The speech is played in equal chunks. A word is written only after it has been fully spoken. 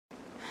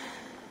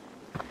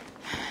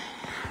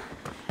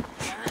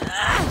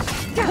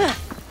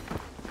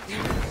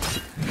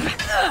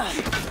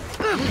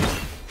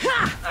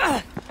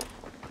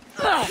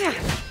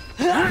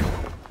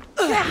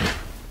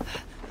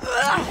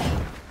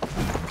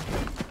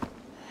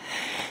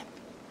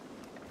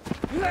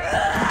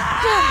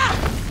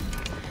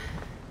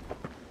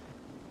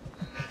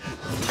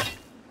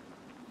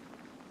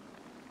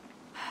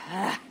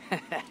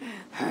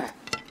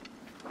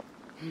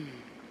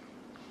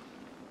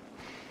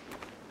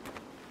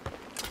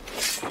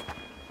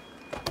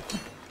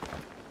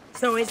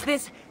So is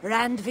this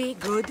Randvi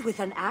good with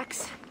an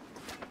axe?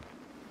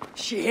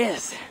 She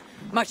is.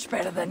 Much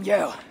better than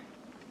you.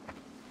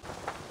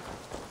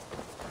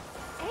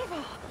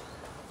 Eivor,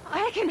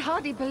 I can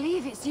hardly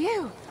believe it's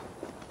you.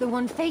 The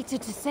one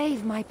fated to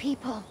save my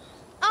people.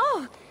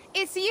 Oh,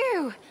 it's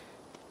you!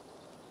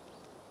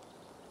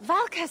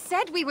 Valka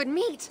said we would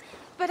meet,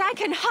 but I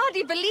can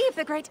hardly believe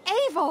the great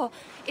Eivor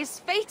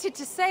is fated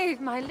to save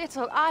my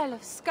little Isle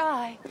of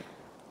Skye.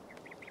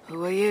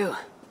 Who are you?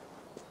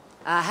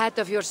 Ahead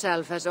of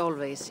yourself as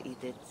always,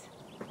 Edith.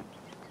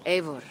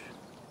 Eivor.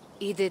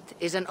 Edith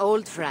is an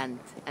old friend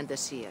and a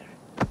seer.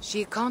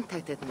 She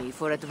contacted me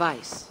for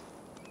advice.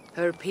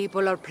 Her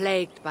people are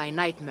plagued by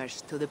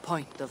nightmares to the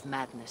point of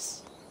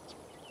madness.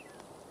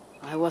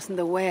 I wasn't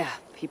aware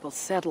people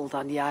settled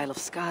on the Isle of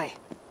Skye.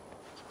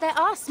 There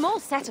are small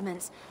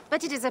settlements,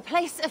 but it is a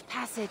place of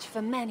passage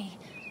for many,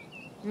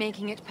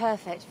 making it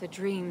perfect for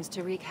dreams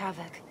to wreak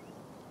havoc.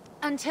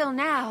 Until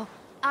now,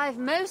 I've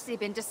mostly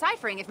been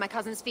deciphering if my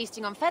cousin's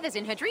feasting on feathers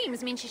in her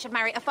dreams means she should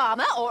marry a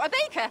farmer or a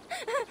baker.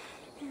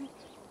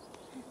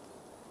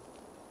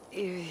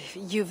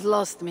 You've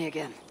lost me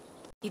again.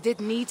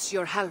 Edith needs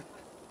your help.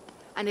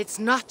 And it's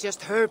not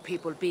just her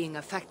people being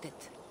affected.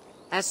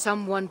 As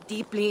someone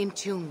deeply in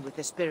tune with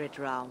the spirit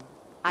realm,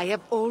 I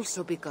have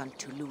also begun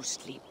to lose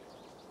sleep.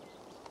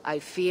 I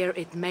fear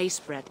it may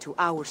spread to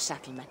our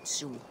settlement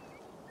soon.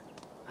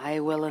 I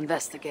will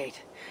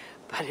investigate,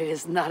 but it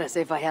is not as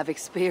if I have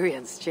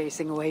experience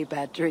chasing away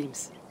bad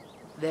dreams.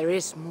 There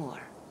is more.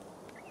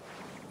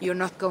 You're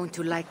not going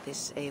to like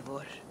this,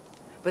 Eivor,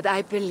 but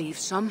I believe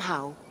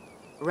somehow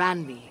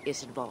Randvi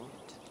is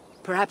involved.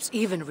 Perhaps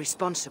even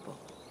responsible.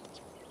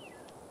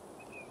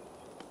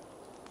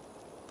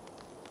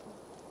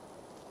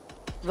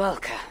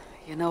 Valka,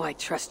 you know I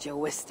trust your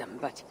wisdom,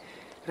 but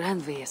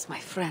Randvi is my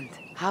friend.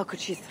 How could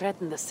she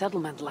threaten the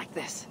settlement like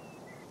this?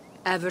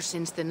 Ever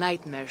since the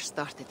nightmares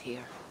started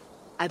here,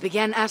 I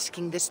began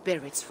asking the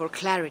spirits for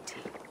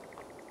clarity,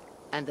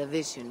 and a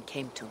vision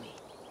came to me.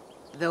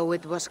 Though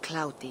it was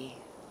cloudy,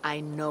 I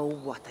know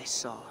what I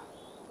saw.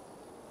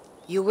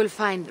 You will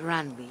find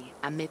Randvi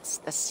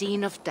amidst a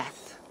scene of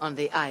death on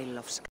the Isle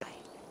of Skye.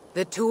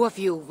 The two of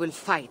you will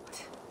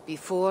fight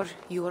before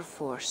you are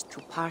forced to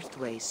part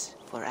ways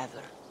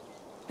forever.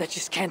 That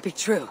just can't be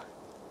true.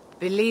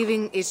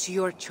 Believing is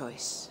your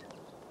choice.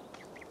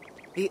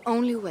 The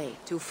only way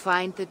to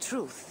find the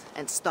truth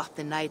and stop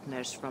the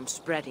nightmares from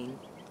spreading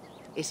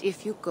is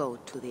if you go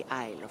to the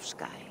Isle of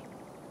Skye.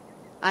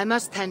 I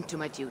must tend to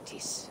my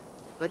duties,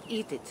 but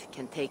Edith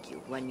can take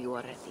you when you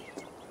are ready.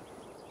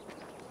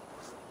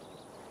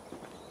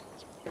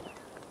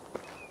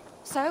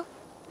 So,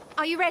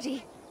 are you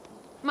ready?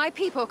 My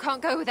people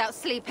can't go without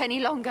sleep any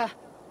longer.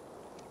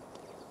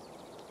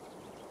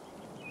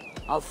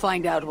 I'll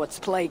find out what's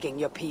plaguing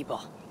your people.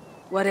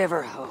 Whatever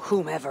or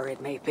whomever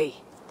it may be.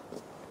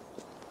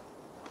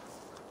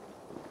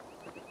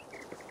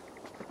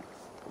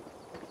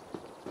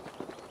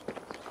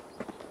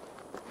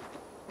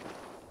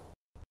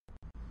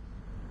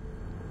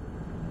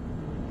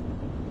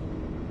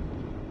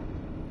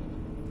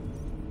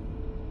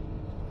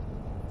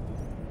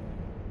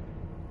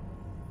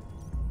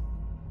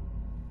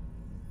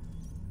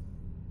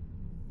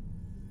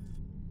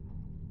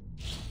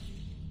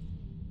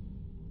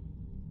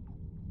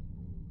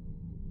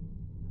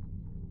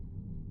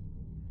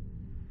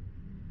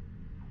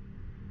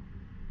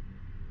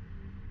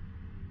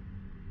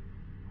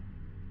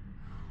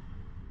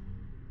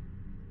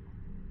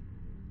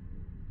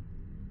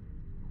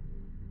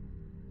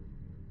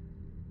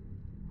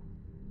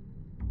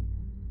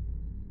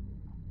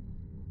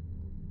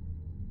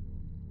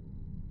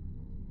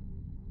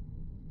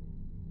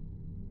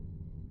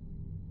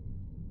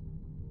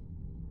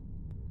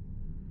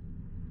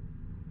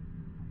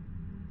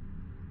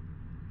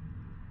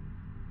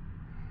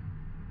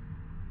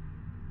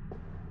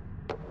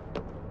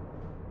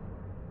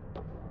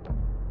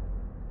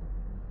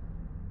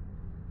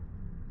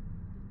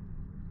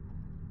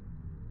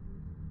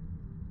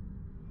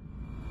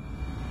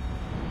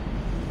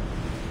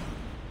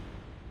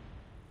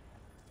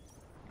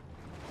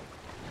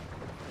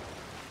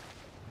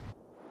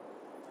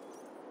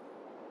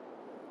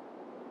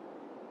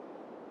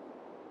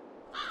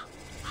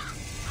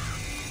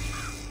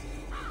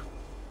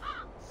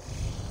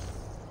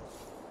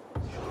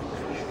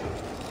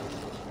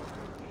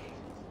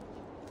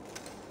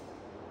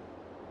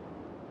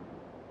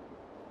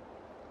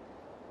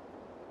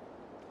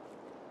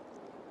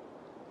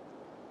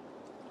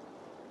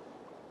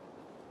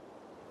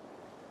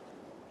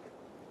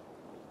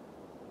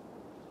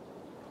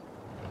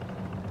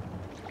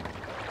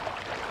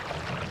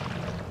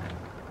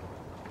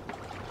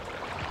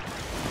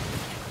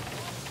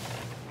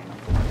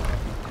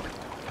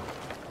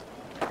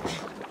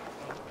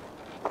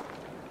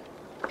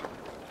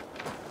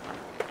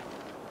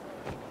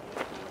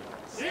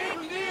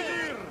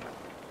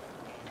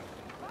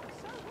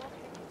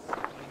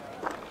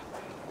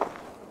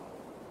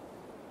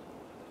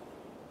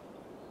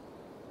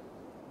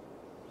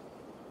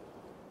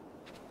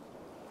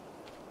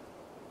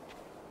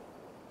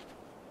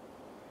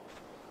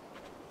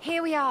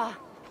 Here we are.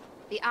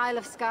 The Isle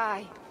of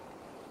Skye.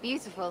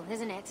 Beautiful,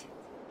 isn't it?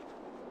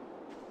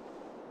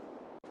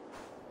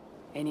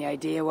 Any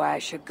idea where I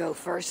should go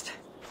first?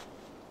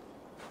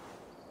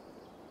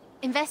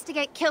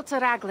 Investigate Kilter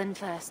Raglan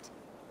first.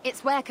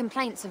 It's where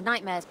complaints of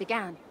nightmares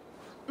began.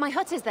 My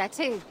hut is there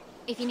too,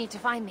 if you need to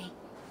find me.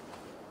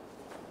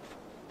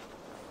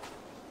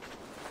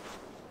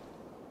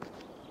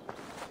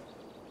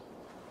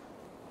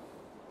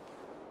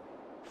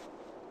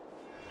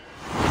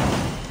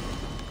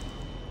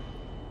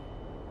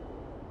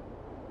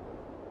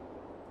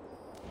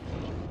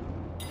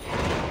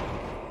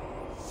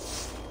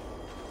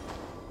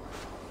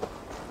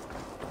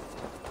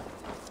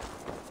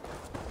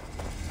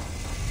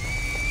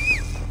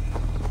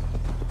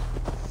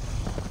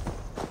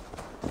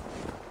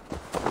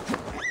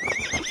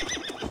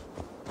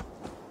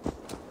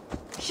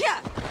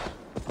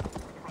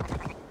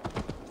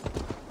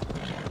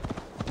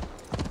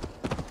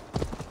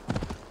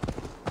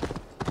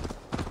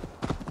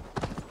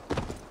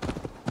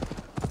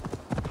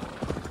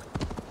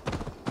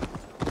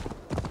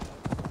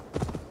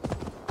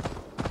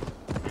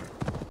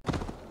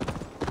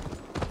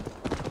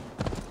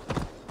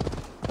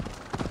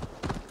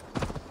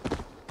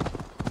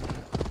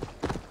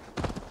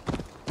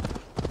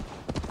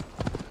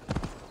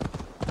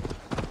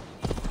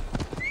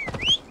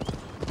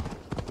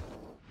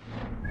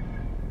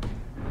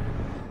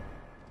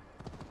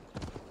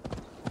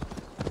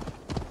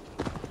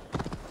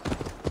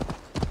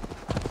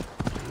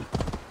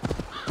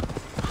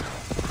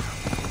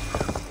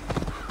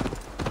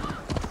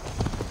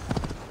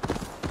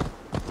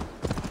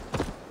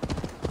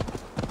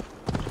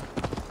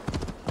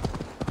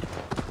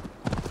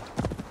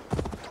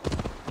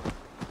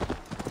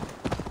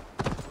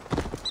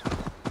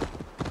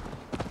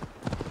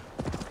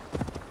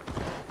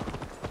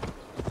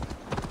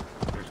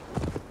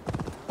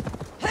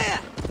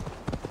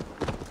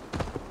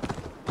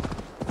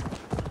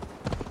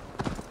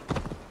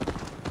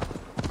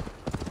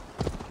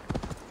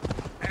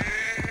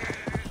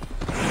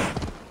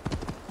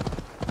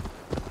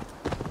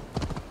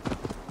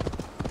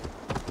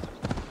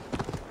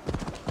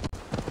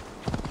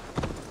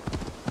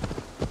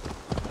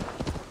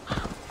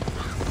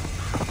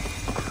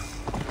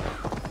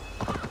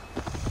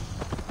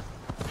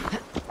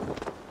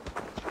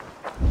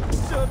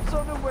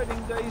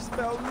 Wedding day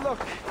spell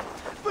luck,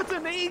 but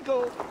an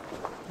eagle!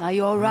 Are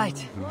you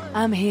alright?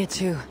 I'm here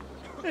too.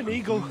 An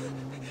eagle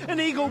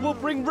will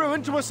bring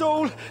ruin to us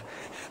all!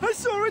 I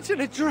saw it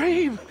in a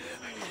dream!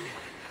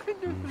 I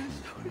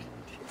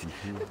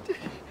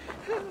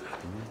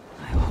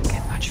won't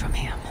get much from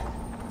him.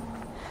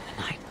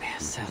 The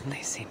nightmares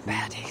certainly seem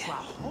bad here.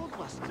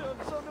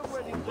 Serves on a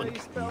wedding day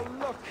spell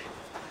luck,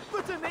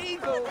 but an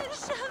eagle!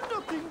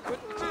 Nothing could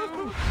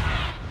do!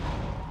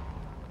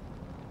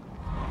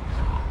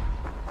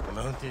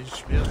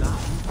 Montes Villa.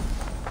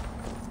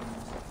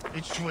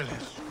 It's Twilight.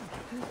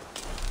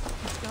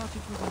 It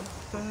started with a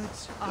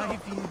bird's eye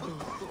view.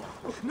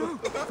 No,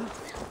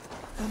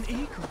 an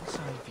eagle's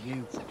eye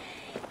view.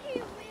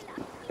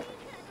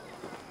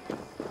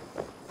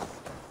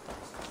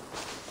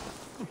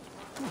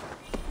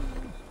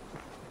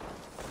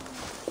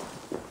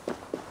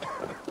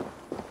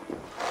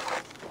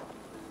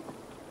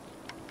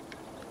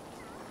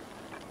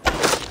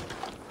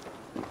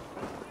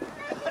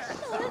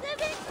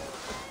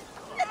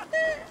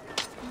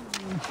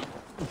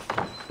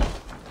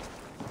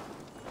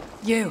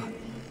 You!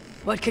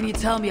 What can you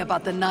tell me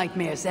about the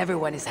nightmares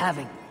everyone is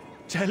having?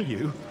 Tell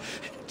you?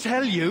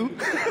 Tell you?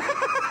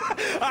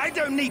 I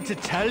don't need to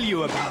tell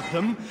you about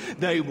them.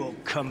 They will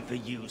come for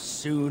you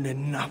soon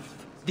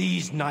enough.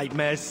 These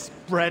nightmares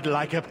spread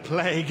like a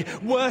plague,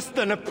 worse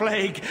than a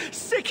plague,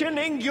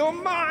 sickening your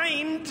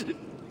mind!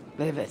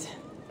 Vivid,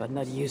 but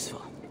not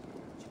useful.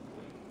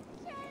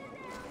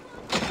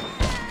 It's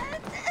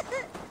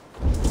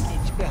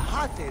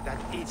behated that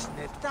it's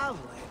Netavle.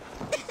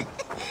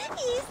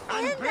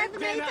 I bet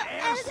denne er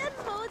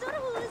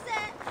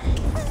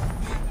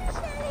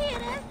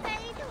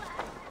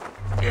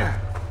Ja.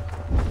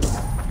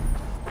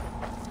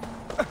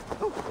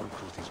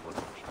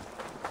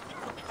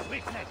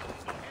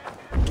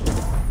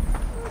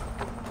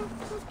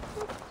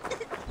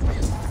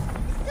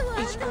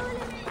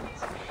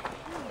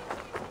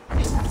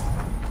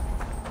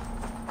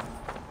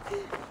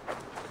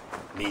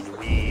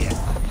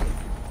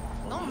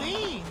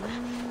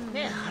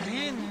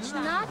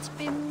 Not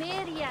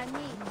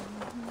bemiriani.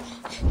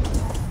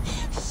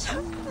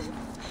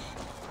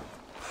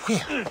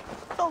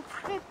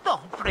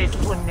 Don't pray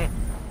for me.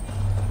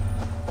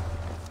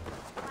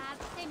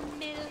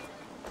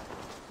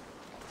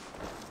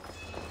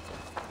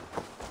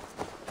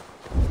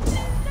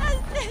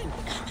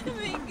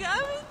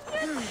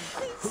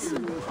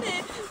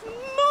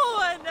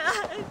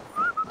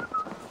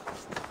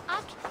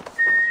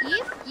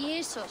 If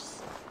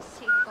Jesus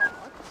say God.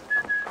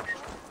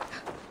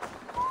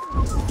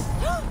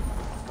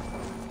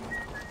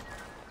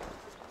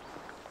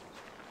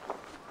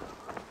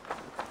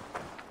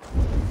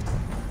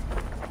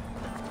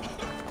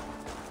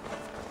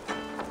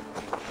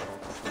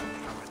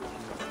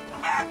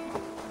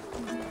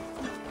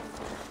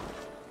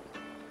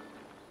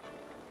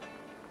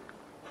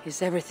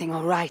 Is everything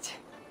all right?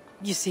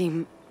 You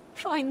seem...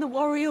 Find the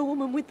warrior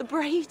woman with the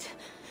braid.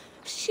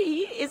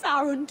 She is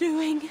our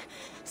undoing,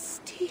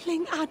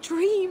 stealing our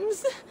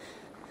dreams.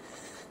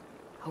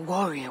 A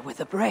warrior with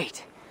a braid?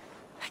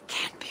 That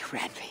can't be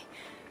Randvi.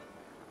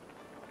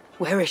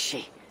 Where is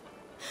she?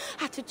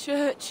 At a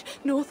church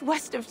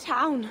northwest of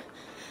town.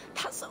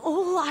 That's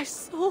all I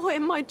saw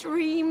in my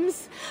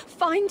dreams.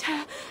 Find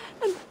her,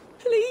 and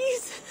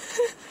please,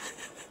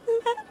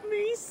 let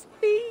me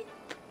sleep.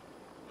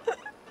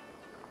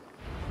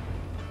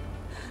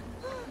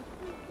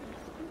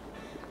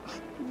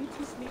 I need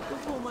to sleep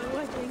before my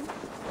wedding.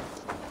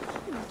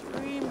 In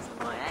dreams of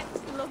my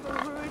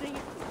ex-lover ruining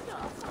it.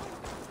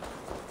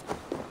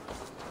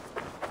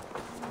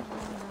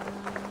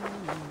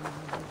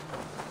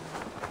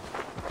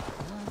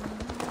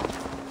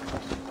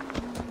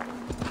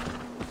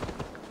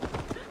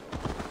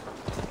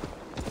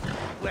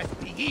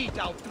 Eat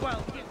out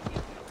 12.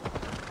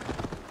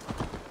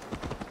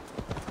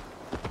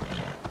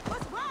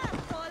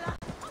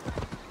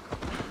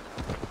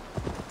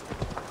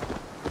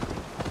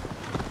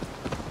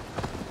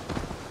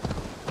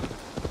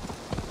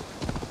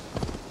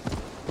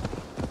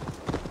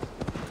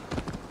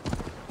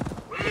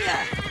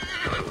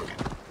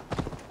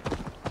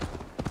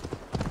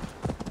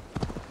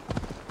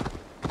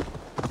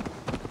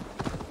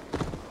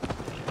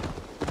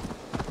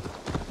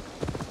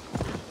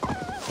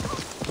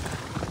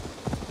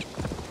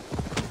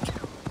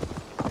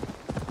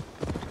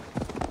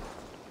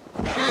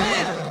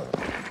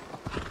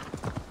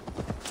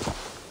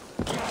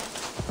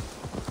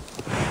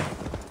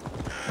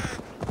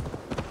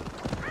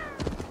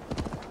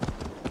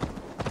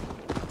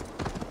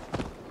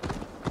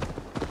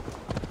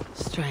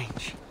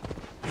 Strange.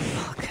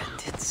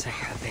 Volka did say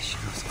her vision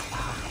was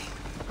cloudy.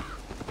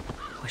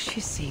 Was she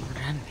seeing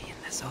Randvi in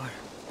this order?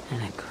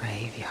 In a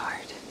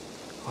graveyard.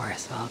 Or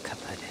as Volka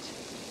put it,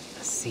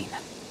 a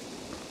zenith.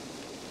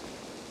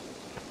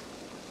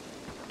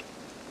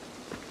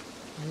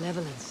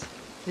 Malevolence.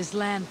 This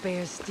land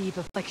bears deep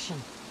affliction.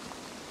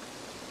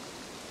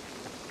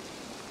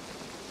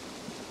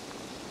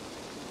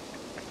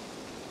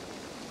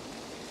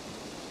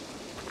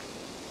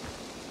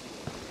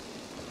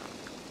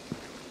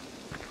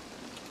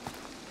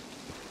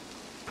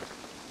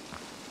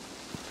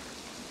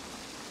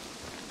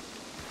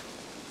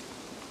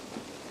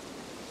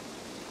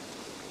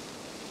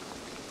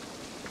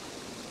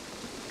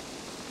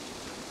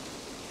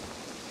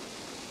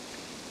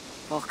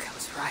 Volka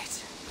was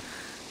right.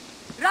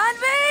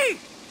 Randvi!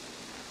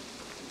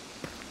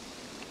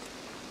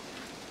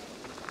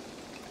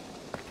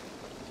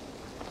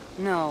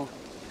 No.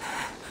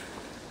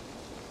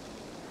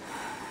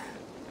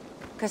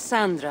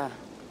 Kassandra.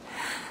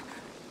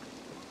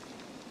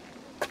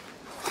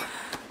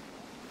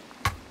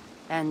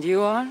 And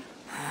you are?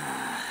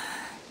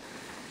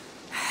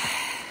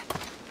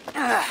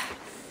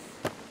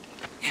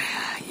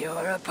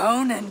 Your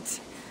opponent.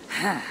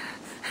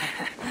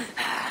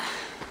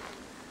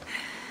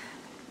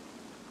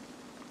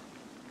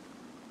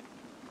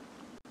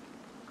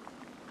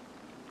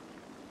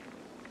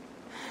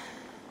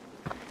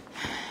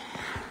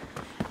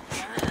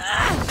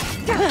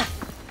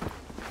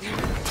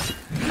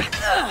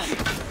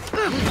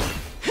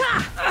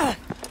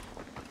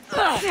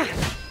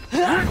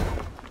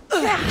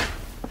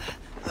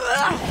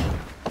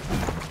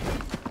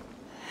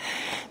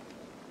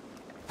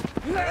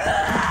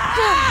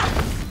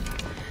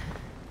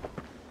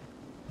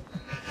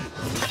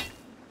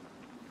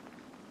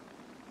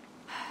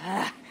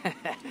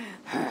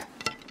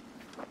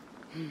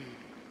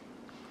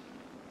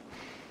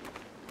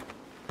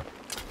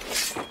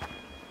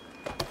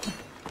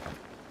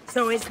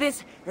 So is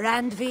this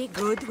Randvi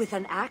good with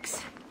an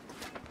axe?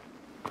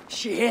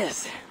 She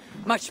is.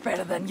 Much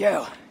better than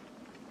you.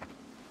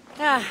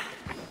 Ah,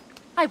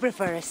 I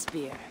prefer a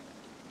spear.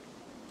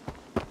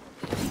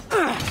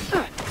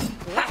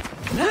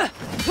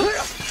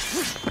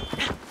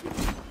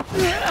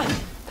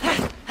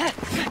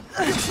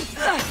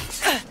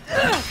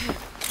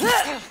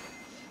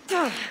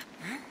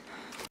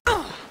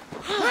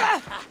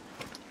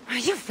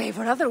 You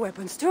favor other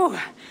weapons too.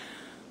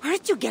 Where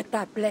did you get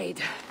that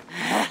blade?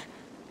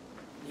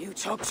 You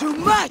talk too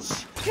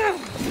much!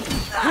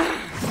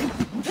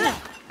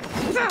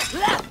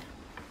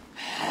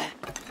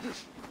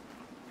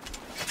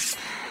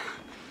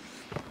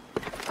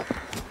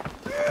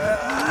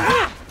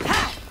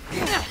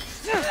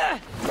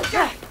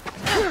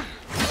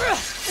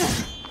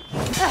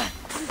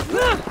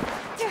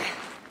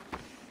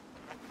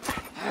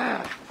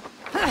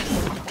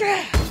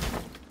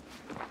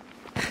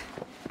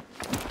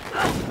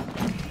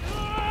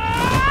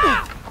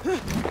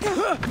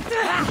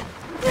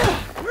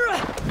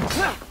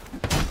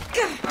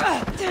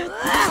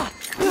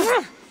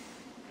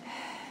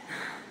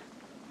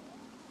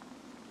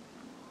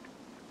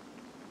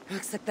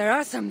 Looks like there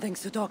are some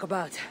things to talk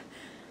about.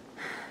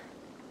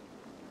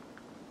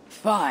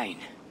 Fine.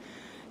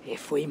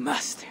 If we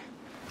must.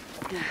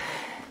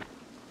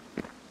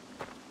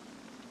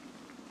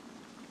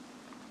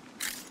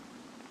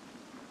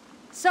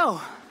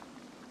 So,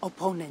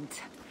 opponent,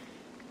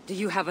 do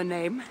you have a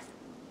name?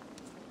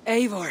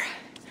 Eivor.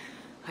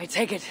 I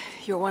take it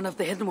you're one of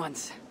the hidden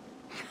ones.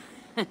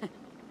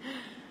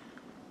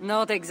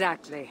 Not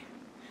exactly.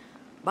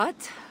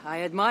 But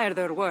I admire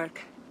their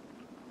work.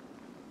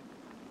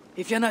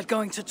 If you're not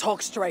going to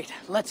talk straight,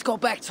 let's go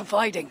back to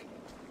fighting.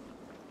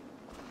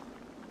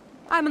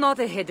 I'm not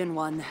a hidden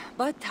one,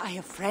 but I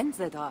have friends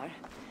that are.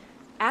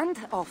 And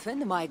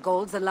often my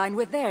goals align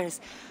with theirs.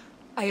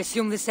 I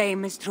assume the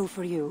same is true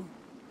for you.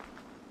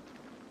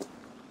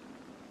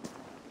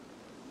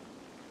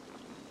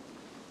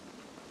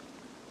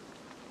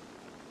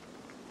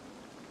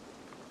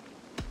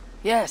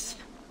 Yes.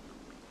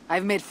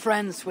 I've made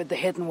friends with the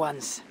hidden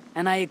ones,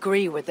 and I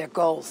agree with their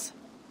goals.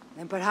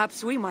 Then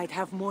perhaps we might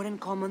have more in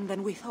common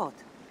than we thought.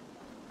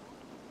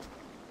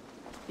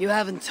 You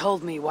haven't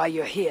told me why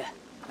you're here,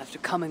 after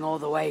coming all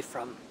the way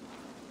from...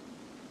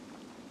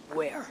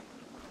 where?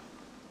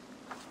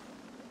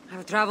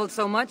 I've traveled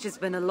so much, it's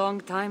been a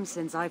long time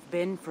since I've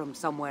been from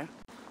somewhere.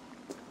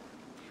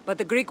 But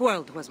the Greek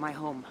world was my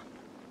home.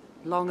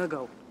 Long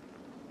ago.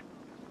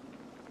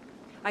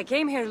 I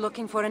came here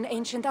looking for an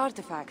ancient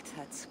artifact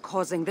that's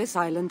causing this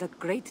island a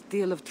great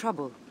deal of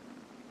trouble.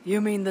 You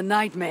mean the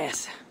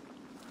nightmares?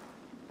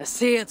 A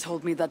seer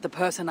told me that the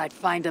person I'd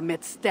find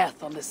amidst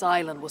death on this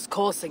island was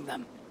causing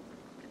them.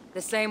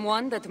 The same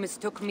one that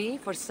mistook me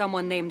for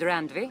someone named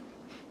Randvi?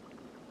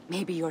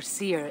 Maybe your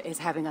seer is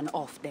having an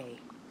off day.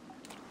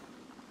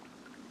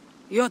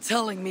 You're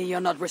telling me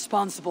you're not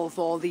responsible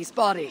for all these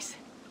bodies?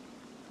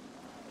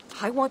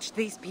 I watched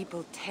these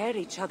people tear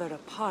each other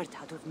apart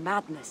out of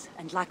madness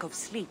and lack of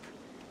sleep.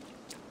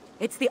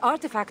 It's the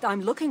artifact I'm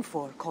looking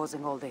for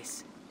causing all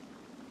this.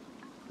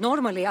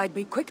 Normally, I'd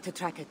be quick to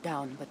track it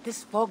down, but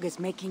this fog is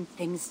making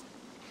things...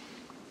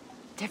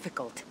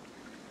 difficult.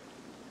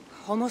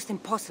 Almost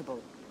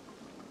impossible.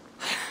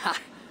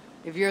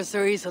 If you're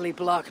so easily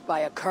blocked by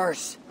a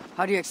curse,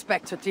 how do you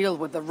expect to deal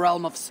with the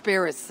realm of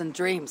spirits and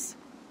dreams?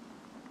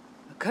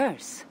 A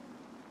curse?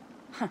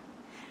 Huh.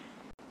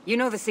 You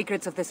know the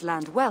secrets of this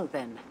land well,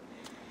 then.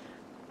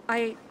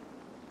 Do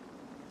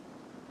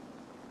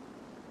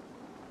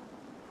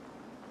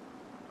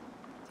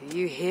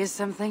you hear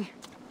something?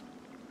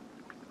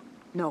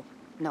 No.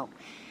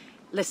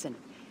 Listen.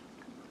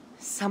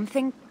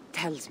 Something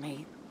tells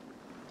me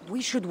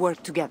we should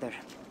work together.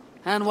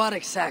 And what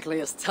exactly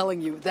is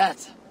telling you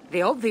that?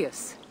 The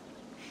obvious.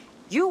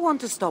 You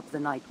want to stop the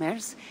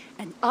nightmares,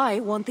 and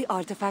I want the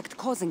artifact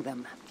causing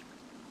them.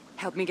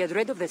 Help me get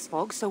rid of this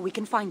fog so we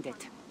can find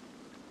it.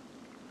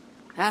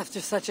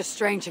 After such a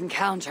strange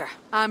encounter,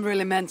 I'm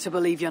really meant to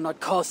believe you're not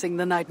causing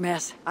the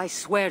nightmares. I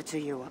swear to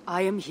you,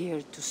 I am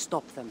here to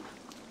stop them.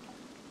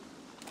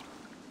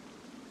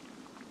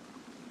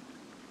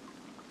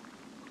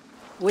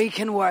 We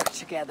can work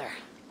together.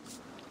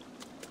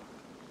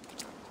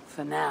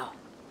 For now.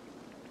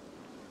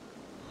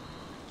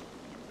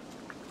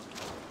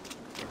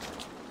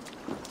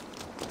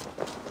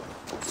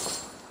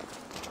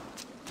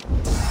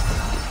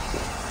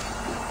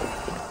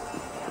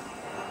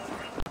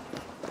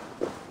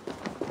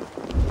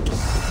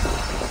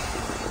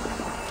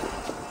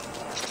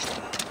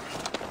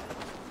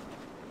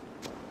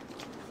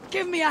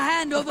 Give me a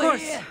hand over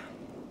here!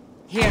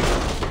 Here.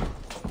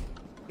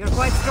 You're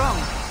quite strong.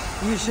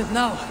 You should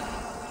know.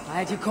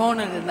 I had you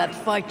cornered in that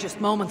fight just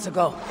moments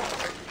ago.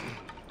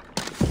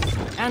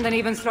 And an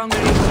even stronger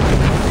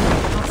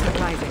Eivor. Not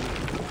surprising.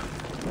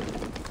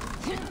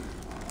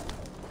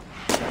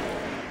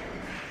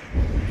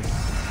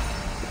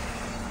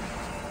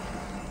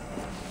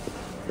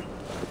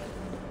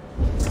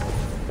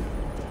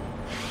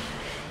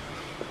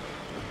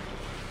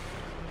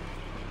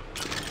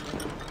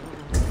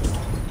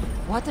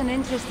 What an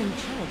interesting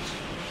church.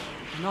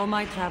 In all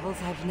my travels,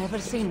 I've never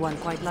seen one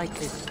quite like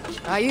this.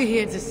 Are you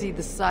here to see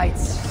the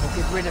sights, or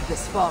get rid of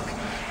this fog?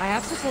 I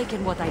have to take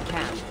in what I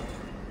can.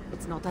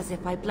 It's not as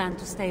if I plan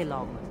to stay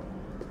long.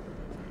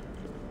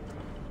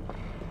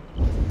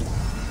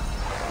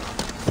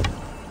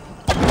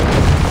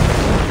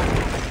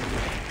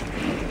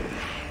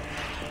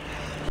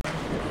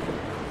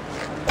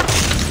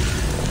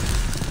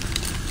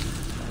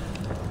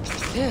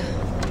 Yeah,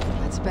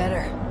 that's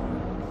better.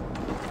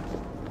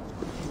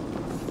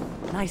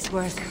 Nice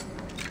work.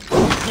 The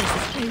place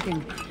is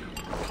fading.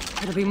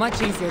 It'll be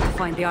much easier to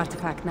find the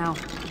artifact now.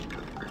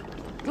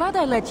 Glad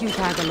I let you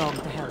tag along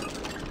to help.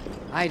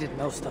 I did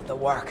most of the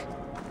work.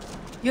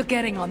 You're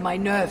getting on my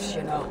nerves,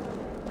 you know.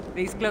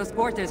 These close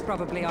quarters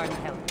probably aren't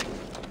helping.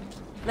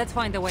 Let's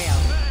find a way out.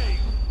 Hey!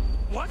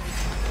 What?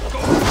 Go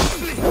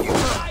you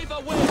drive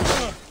away!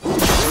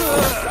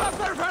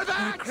 Suffer for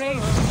that!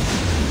 Crazy.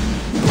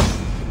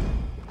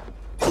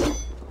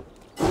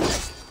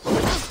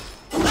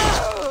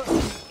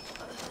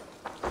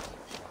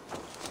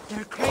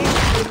 They're crazy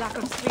through lack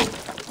of sleep.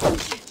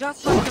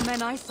 Just like the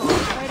men I saw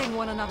fighting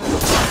one another.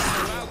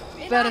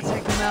 Better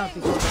take them out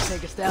before they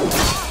take us down.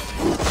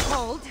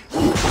 Cold,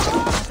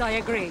 but I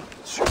agree.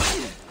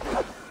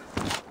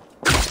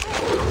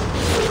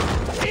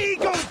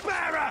 Eagle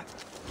Bearer!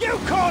 You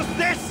caused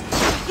this!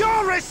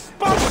 You're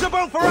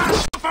responsible for our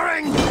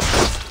suffering!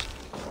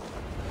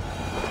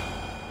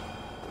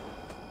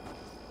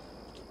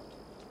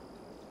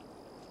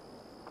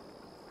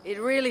 It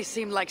really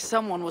seemed like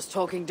someone was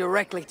talking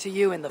directly to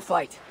you in the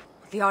fight.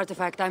 The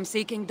artifact I'm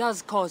seeking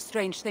does cause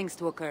strange things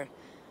to occur.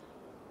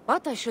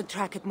 But I should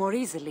track it more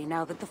easily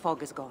now that the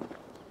fog is gone.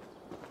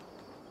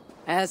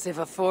 As if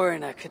a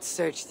foreigner could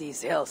search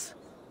these hills.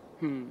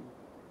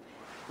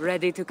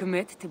 Ready to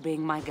commit to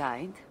being my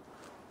guide?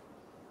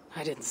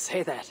 I didn't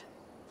say that.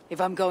 If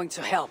I'm going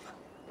to help,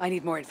 I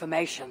need more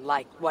information,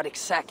 like what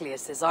exactly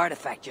is this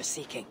artifact you're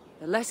seeking?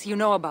 The less you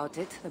know about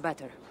it, the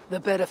better.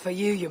 The better for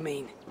you, you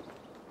mean?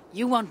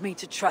 You want me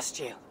to trust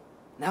you,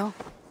 no?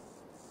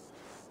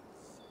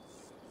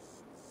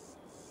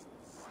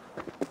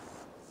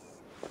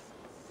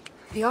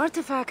 The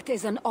artifact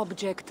is an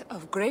object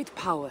of great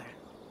power,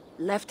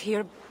 left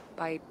here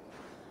by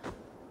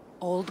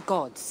old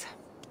gods.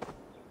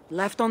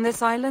 Left on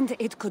this island,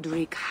 it could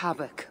wreak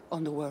havoc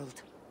on the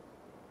world.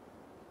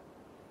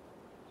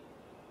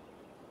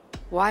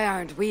 Why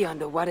aren't we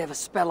under whatever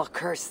spell or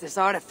curse this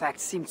artifact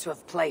seems to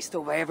have placed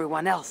over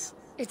everyone else?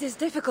 It is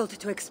difficult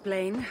to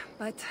explain,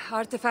 but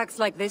artifacts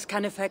like this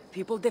can affect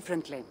people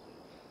differently.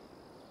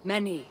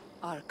 Many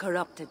are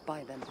corrupted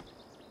by them.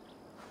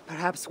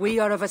 Perhaps we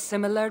are of a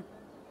similar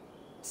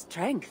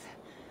strength.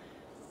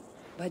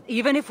 But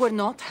even if we're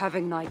not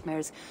having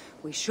nightmares,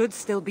 we should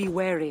still be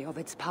wary of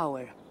its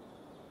power.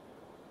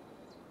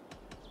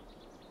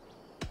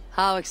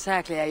 How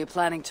exactly are you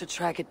planning to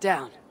track it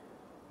down?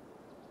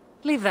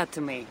 Leave that to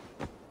me.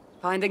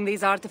 Finding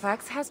these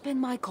artifacts has been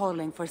my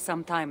calling for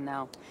some time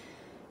now.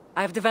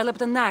 I've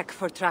developed a knack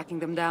for tracking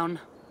them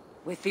down.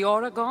 With the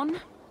aura gone,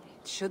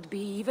 it should be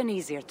even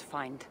easier to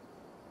find.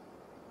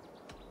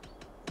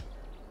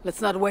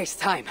 Let's not waste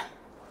time.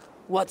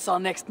 What's our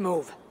next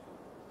move?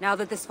 Now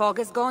that this fog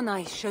is gone,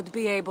 I should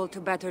be able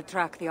to better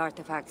track the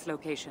artifact's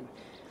location.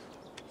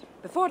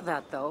 Before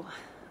that, though,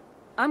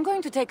 I'm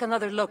going to take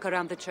another look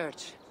around the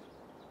church.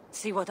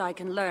 See what I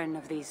can learn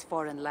of these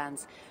foreign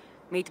lands.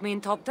 Meet me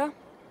in Topta?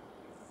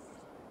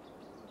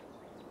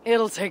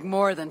 It'll take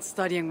more than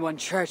studying one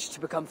church to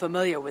become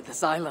familiar with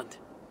this island.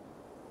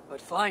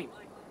 But fine.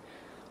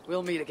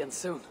 We'll meet again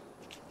soon.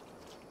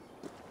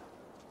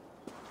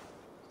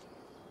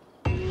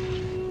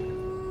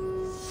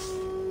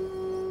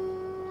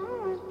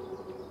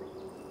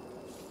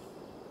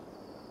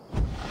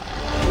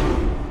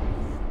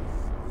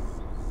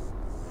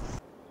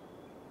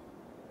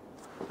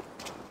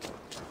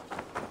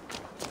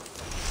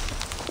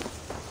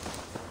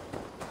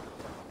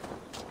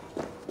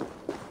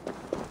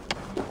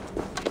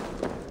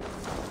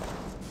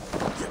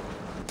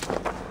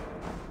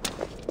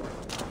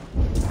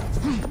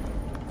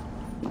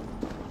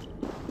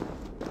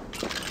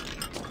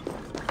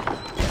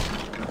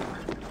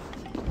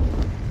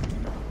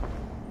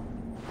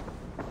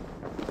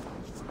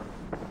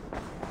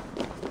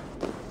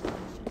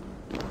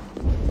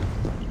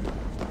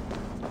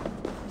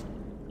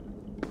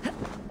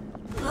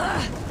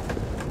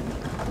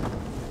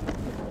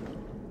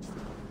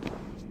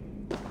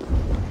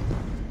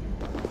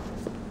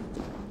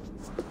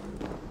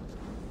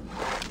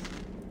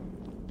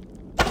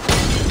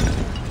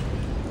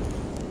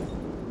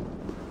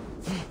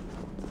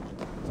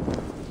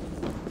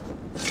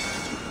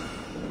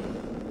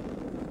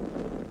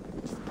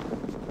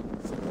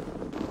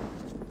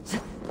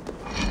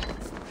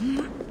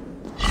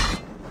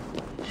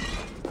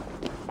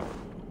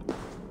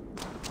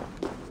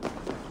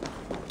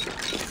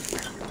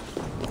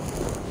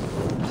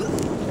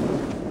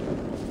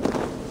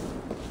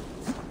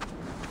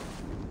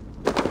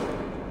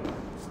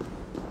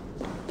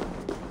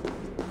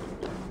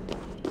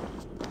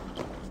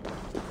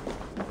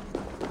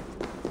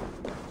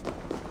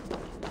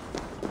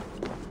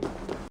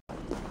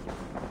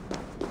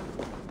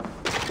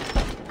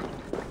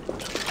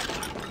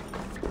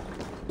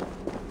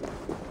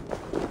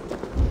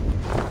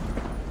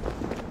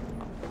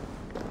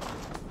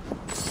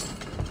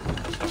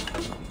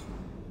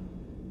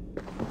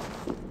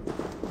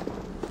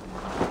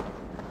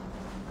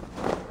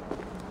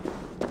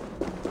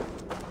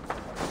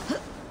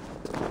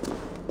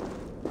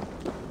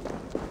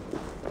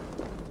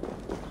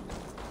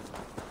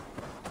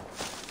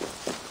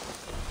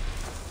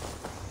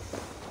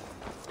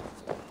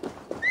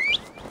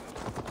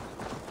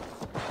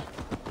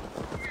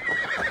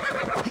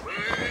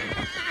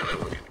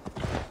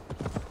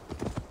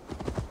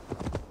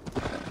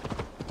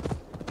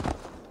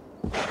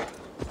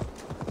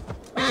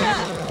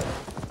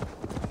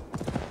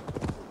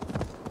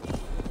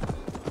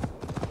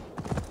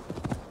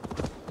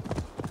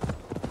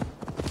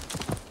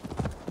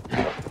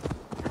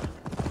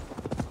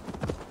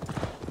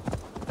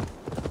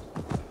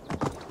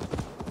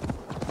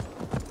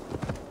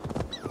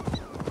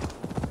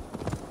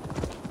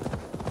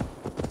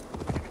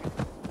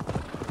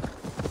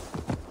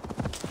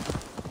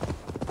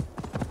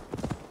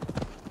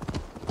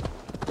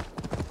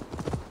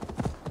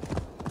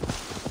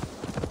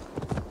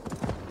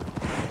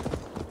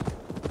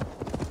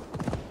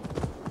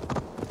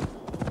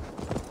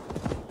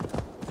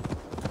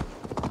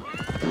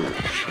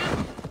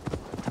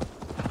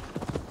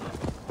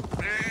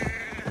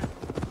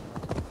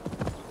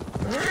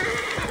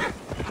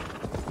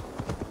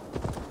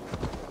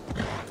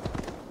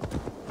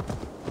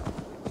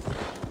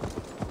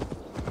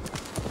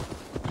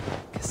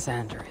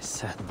 Kassandra is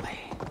certainly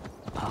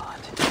odd.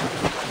 I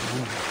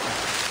wonder if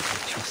I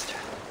can trust her.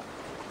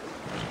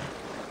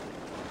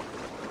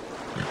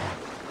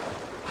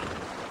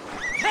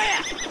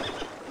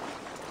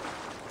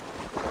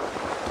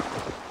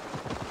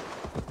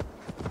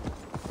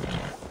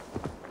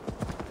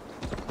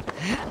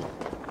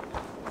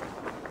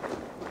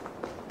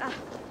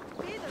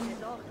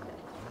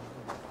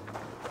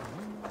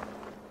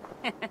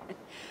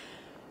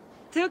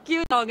 Took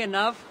you long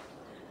enough.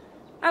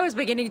 I was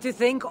beginning to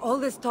think all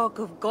this talk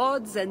of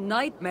gods and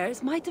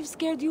nightmares might have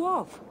scared you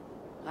off.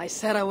 I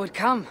said I would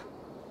come.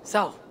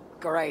 So,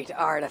 great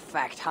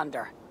artifact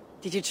hunter.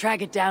 Did you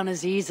track it down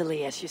as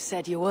easily as you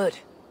said you would?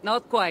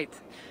 Not quite.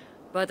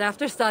 But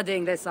after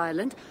studying this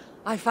island,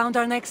 I found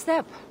our next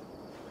step.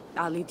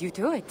 I'll lead you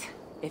to it,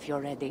 if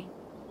you're ready.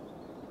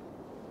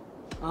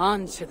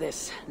 On to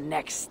this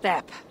next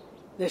step.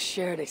 This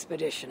shared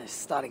expedition is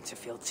starting to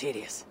feel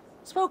tedious.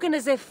 Spoken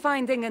as if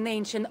finding an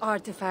ancient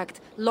artifact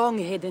long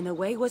hidden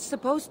away was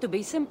supposed to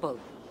be simple.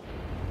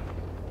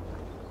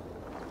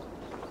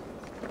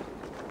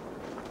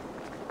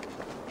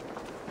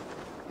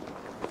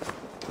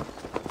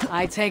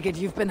 I take it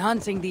you've been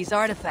hunting these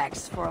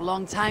artifacts for a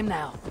long time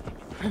now.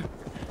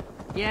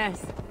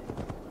 Yes,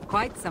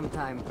 quite some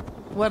time.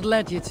 What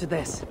led you to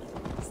this?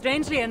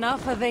 Strangely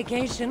enough, a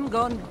vacation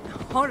gone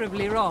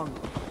horribly wrong.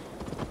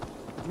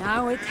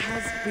 Now it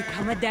has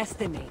become a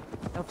destiny,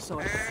 of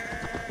sorts.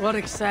 What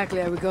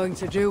exactly are we going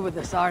to do with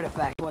this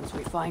artifact once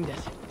we find it?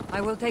 I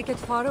will take it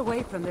far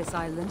away from this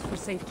island for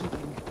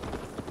safekeeping.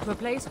 To a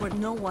place where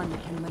no one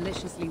can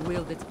maliciously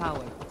wield its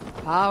power.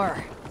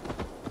 Power.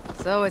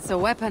 So it's a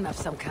weapon of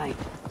some kind.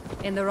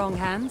 In the wrong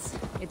hands,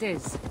 it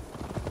is.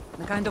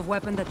 The kind of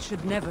weapon that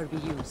should never be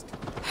used.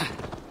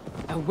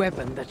 A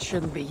weapon that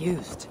shouldn't be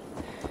used.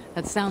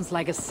 That sounds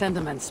like a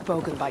sentiment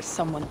spoken by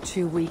someone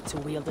too weak to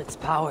wield its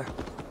power.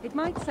 It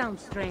might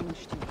sound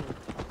strange to you,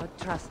 but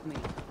trust me.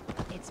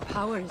 Its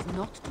power is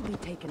not to be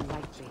taken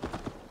lightly.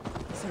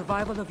 The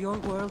survival of your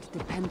world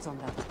depends on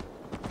that.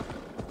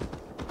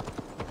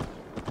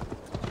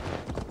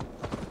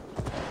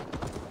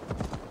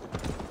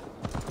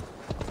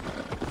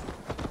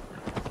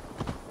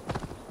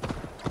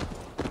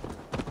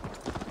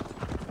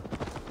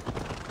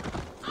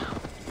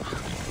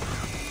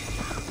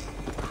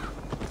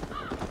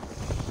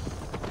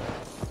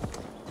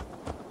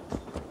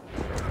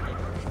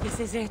 This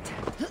is it.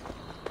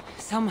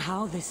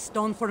 Somehow, this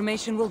stone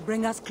formation will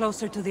bring us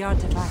closer to the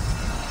artifact.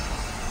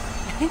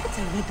 I think it's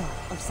a riddle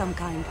of some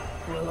kind.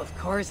 Well, of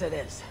course it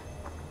is.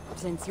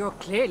 Since you're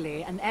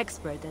clearly an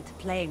expert at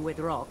playing with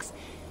rocks,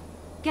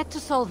 get to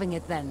solving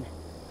it then.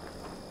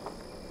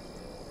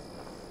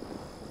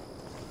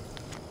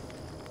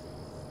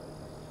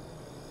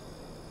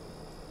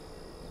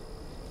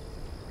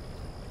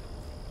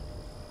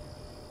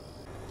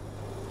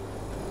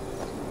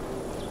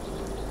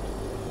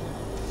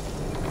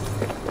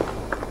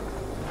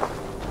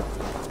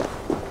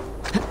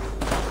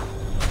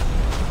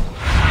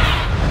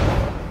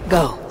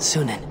 Go,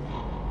 Sunan.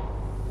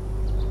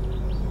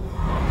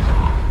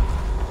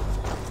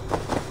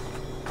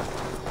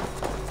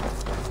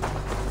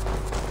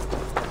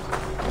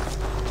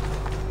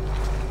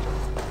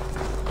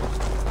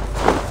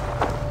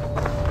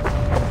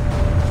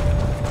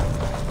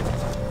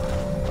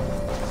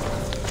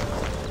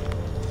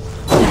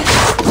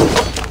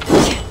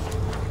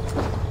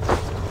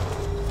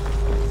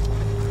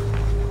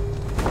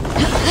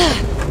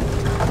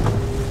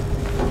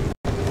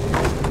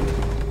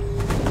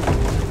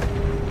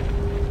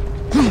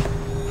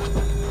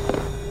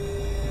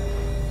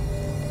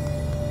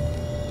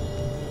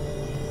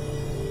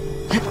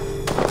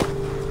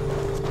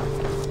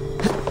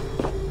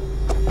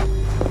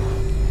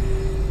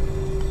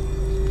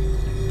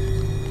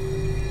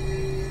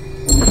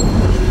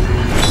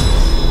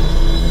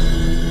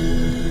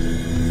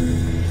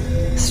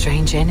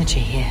 Strange energy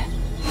here.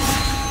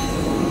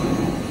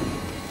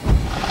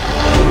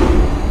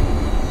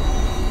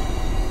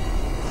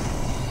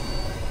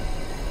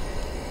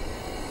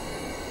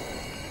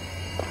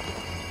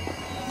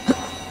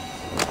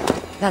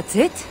 That's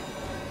it?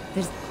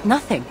 There's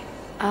nothing.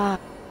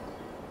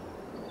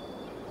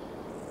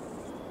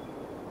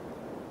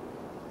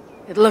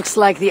 It looks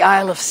like the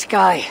Isle of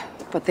Skye,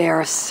 but there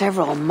are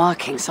several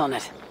markings on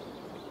it.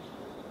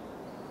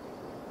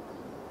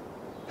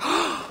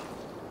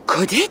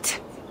 Could it?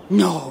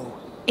 No,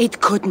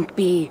 it couldn't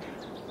be.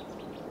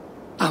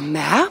 A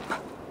map?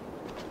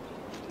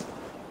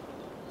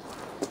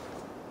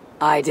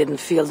 I didn't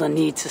feel the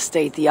need to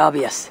state the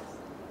obvious.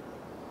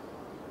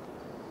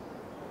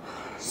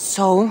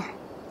 So,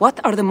 what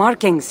are the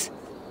markings?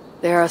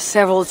 There are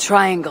several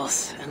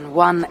triangles and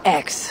one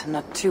X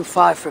not too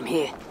far from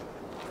here.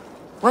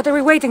 What are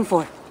we waiting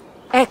for?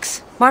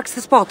 X marks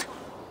the spot.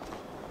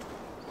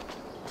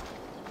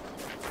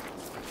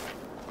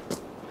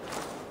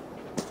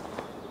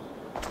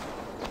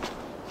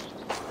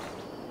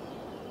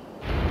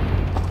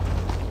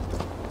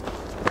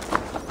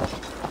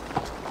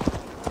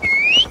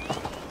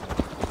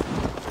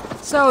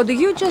 So, do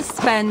you just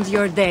spend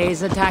your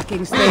days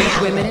attacking strange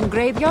women in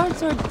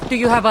graveyards, or do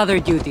you have other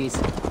duties?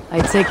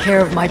 I take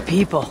care of my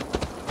people.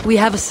 We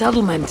have a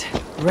settlement,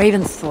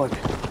 Ravensthorpe.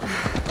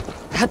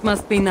 That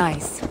must be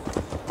nice.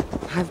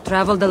 I've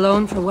traveled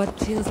alone for what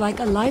feels like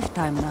a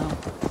lifetime now.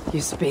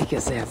 You speak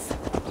as if.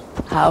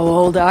 How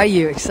old are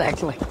you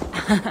exactly?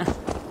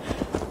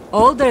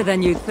 Older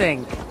than you'd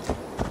think.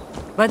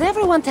 But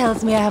everyone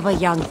tells me I have a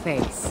young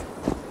face.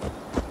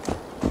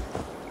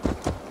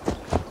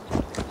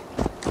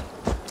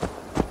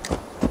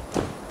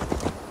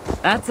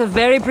 That's a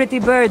very pretty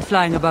bird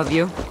flying above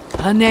you.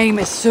 Her name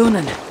is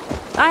Sunan.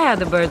 I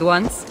had a bird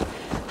once.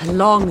 A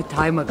long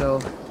time ago.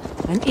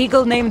 An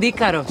eagle named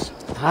Ikaros.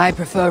 I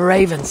prefer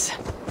ravens.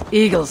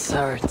 Eagles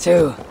are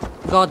too.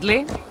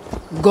 Godly?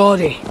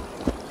 Gaudy.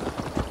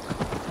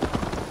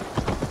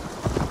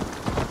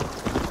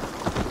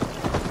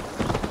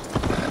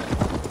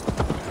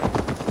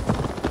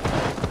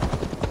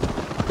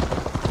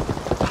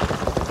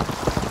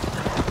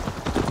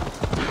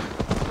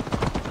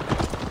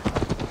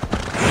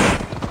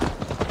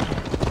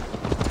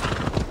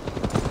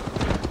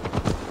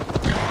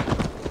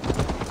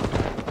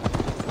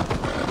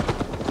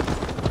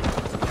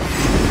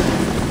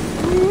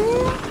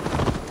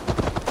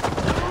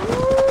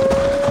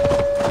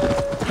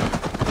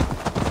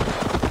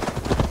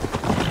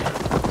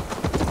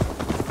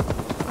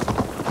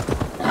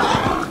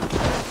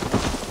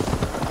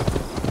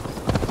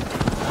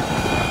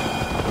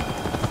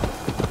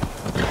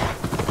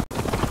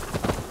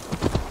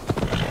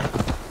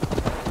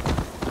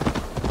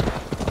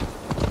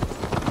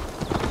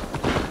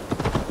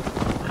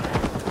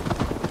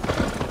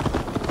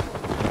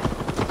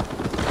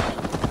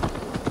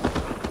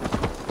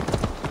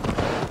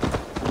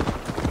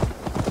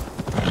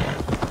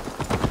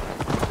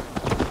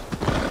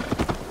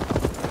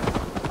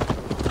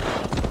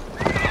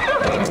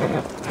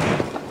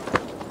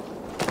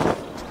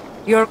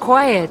 You're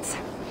quiet.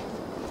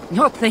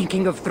 Not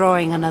thinking of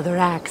throwing another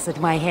axe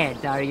at my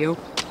head, are you?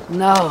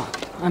 No,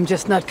 I'm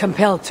just not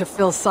compelled to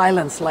fill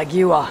silence like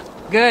you are.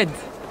 Good.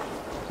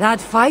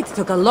 That fight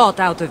took a lot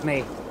out of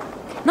me.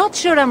 Not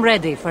sure I'm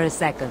ready for a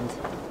second.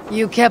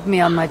 You kept me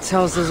on my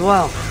toes as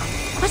well.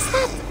 Was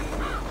that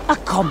a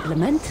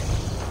compliment?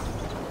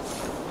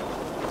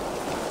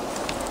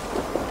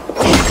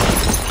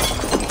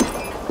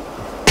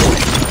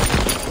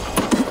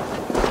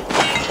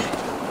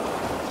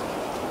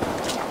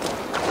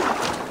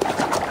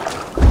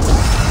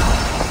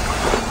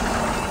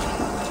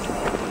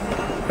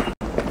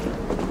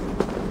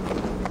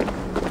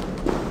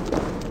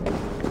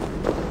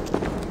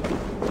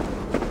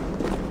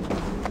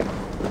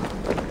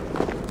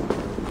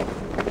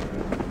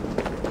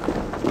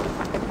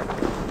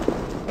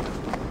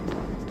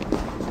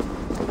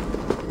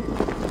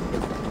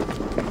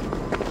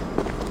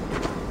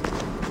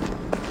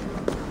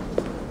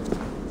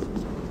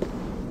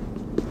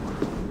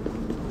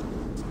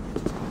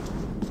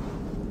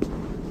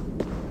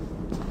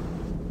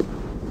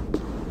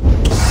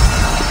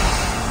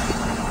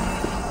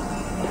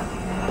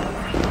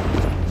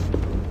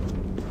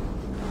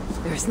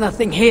 There's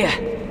nothing here.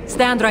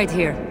 Stand right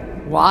here.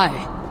 Why?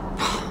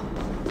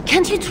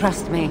 Can't you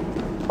trust me?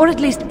 Or at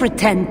least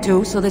pretend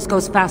to, so this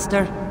goes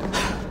faster?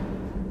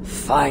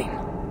 Fine.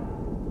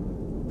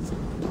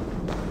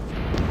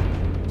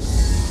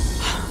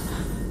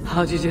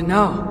 How did you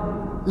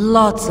know?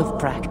 Lots of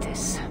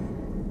practice.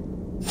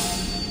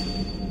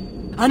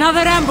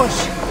 Another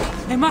ambush!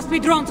 They must be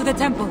drawn to the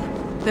temple.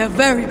 They're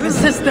very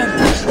persistent.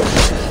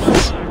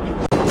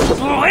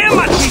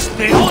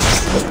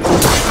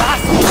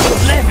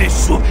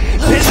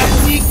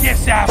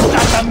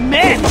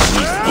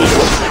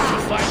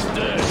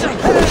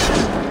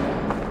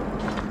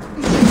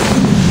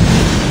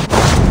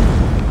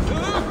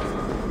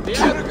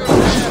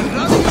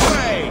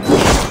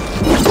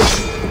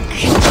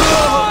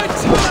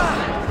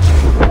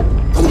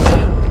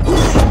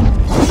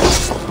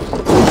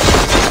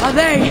 Are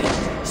they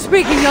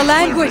speaking your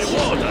language?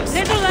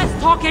 Little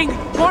less talking,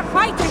 more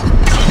fighting!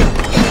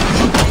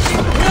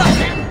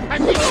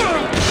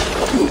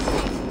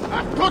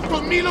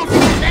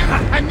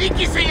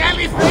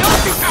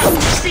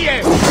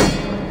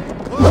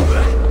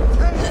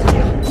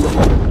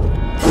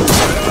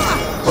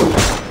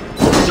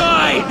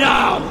 Die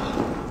now!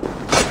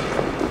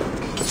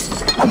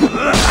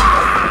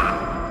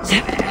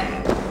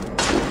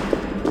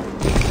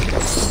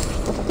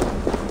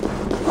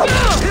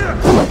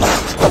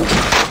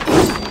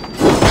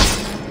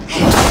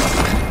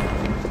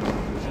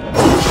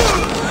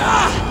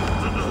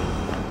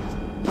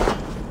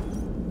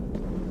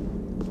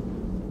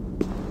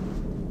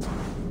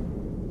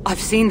 I've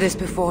seen this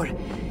before.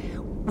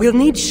 We'll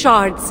need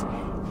shards,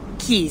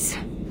 keys,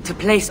 to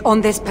place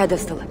on this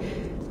pedestal.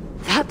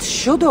 That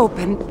should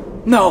open...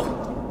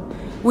 No.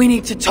 We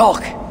need to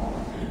talk.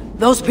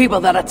 Those people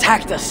that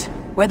attacked us,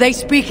 were they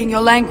speaking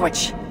your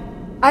language?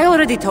 I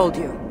already told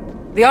you.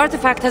 The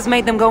artifact has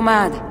made them go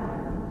mad.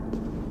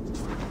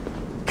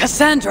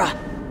 Kassandra!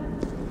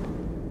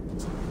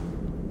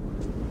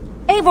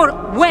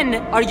 Eivor, when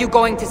are you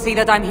going to see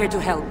that I'm here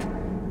to help?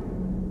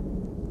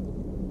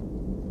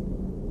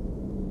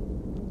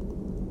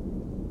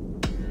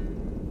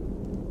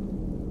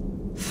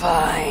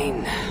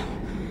 Fine.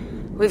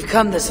 We've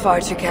come this far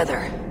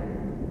together.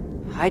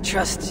 I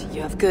trust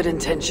you have good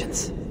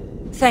intentions.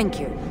 Thank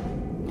you.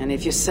 And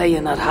if you say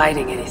you're not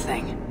hiding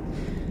anything,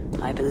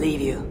 I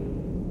believe you.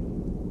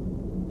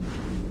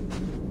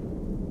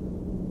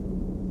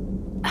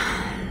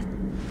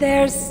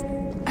 There's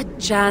a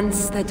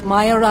chance that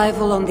my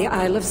arrival on the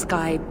Isle of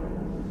Skye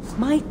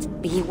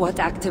might be what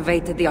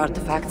activated the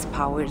artifact's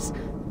powers.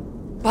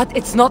 But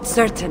it's not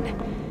certain.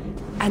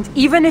 And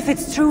even if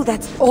it's true,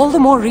 that's all the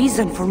more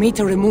reason for me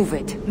to remove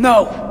it.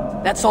 No!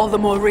 That's all the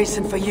more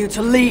reason for you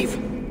to leave,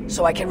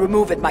 so I can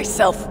remove it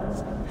myself.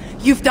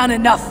 You've done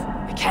enough.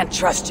 I can't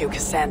trust you,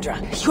 Kassandra.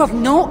 You have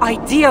no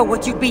idea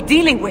what you'd be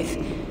dealing with.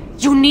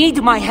 You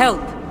need my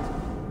help.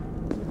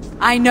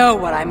 I know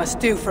what I must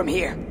do from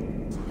here.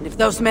 And if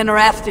those men are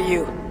after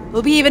you,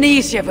 it'll be even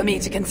easier for me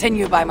to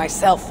continue by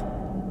myself.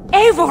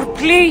 Eivor,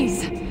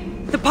 please!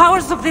 The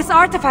powers of this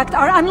artifact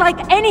are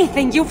unlike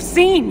anything you've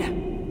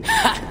seen.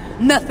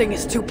 Nothing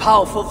is too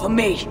powerful for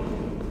me.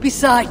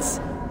 Besides,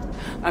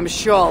 I'm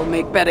sure I'll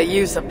make better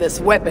use of this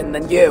weapon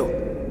than you.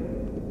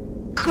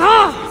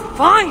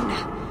 Fine!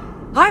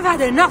 I've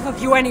had enough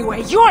of you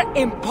anyway. You're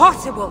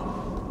impossible.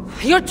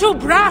 You're too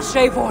brash,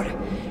 Eivor.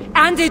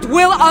 And it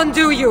will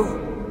undo you.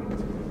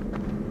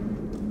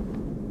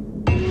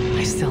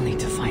 I still need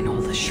to find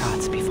all the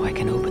shots before I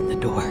can open the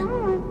door.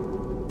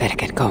 Better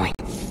get going.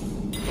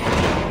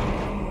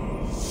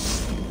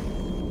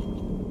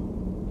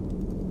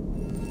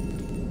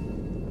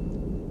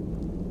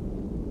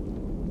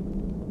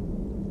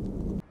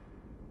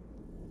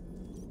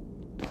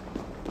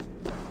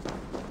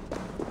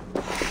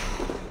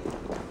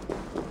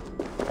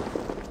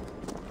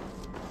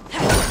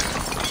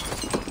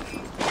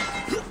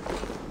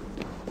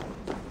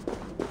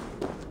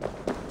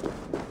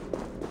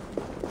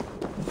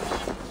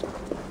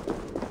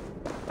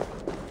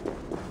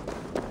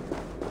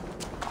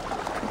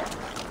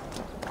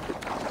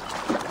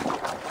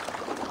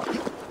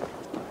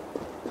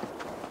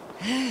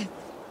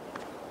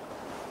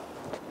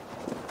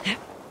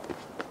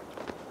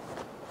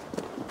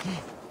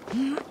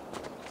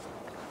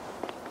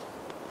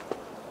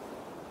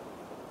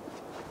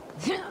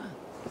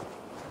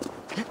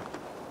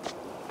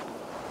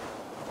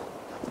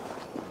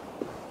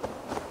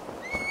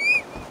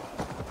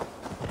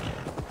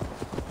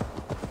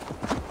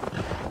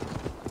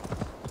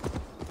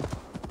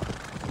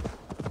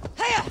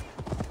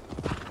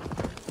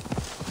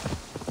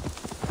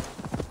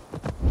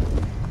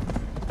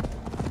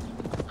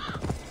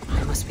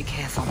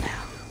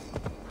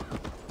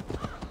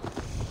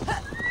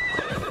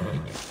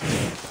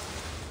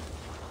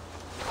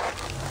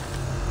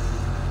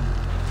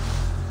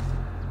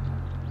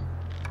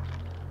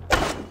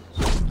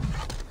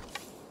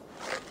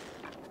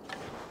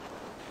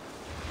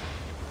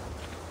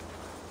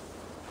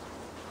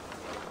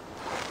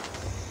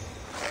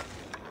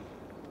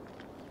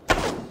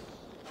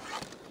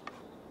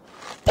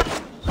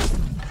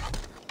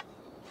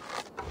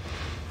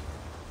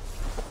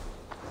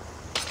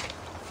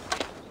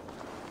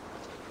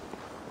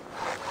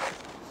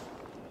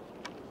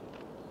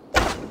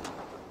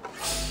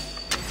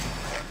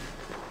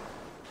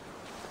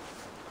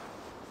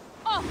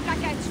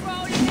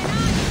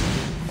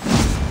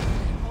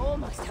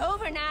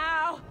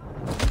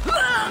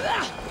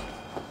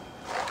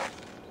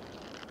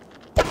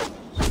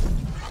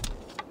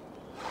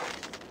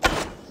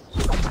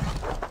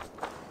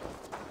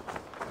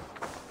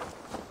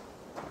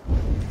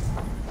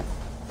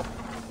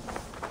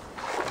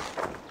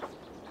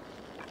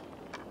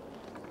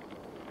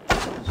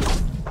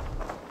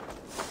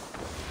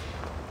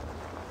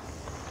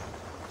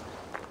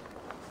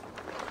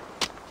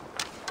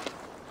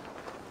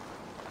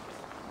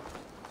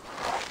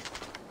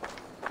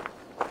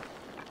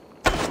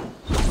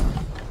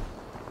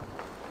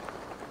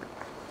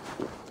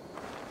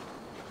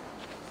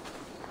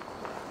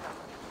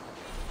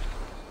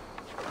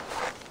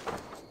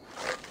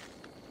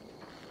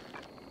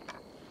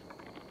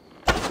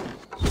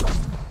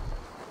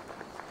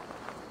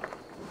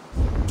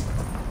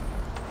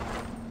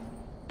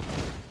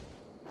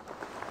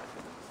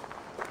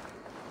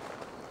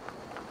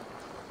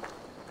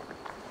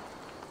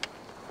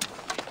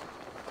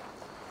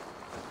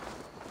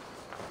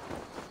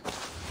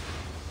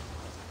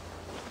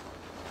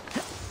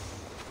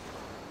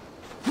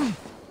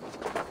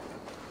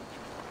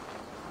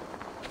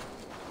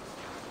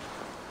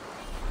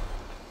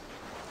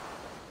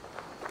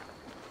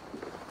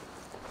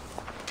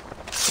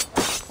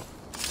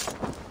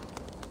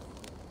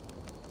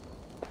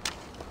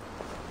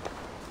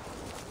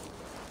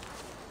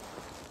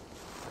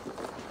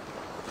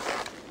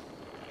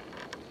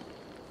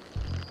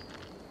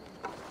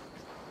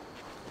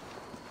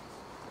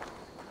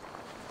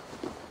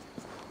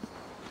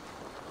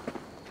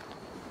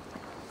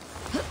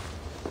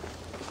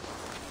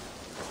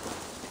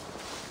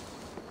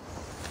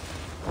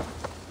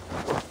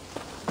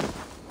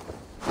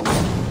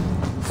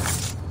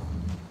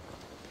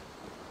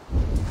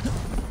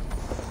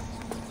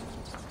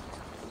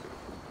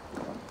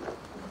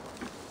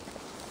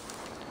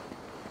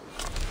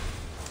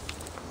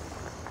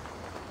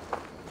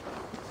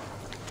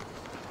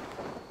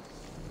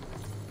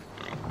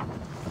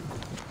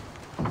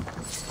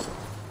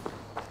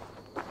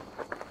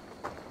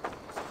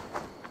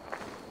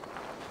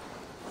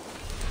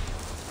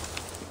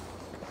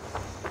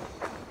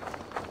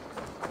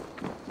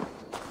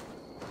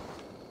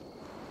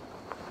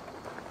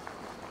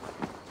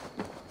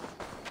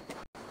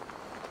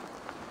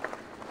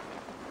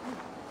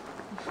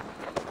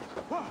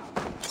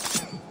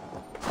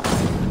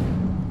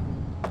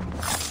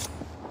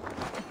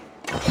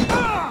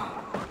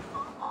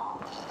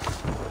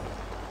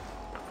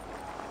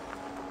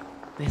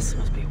 This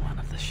must be one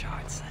of the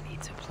shards I need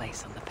to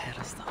place on the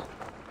pedestal.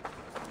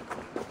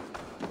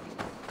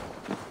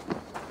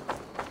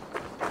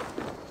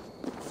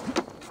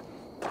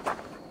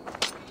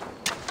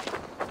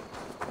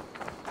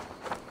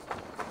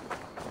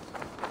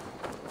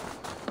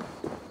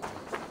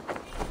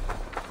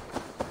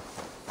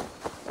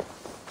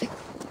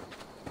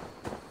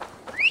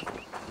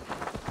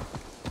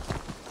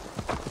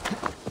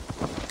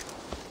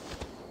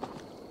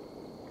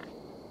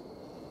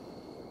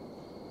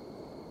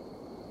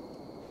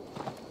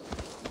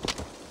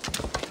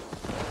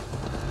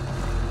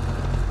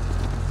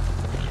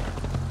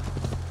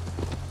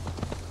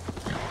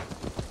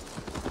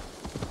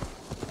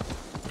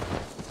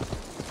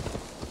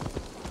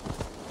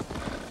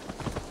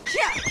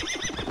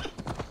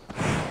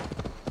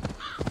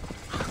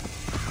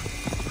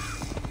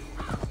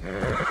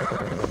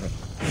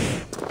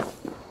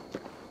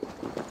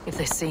 If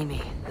they see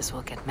me, this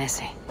will get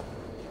messy.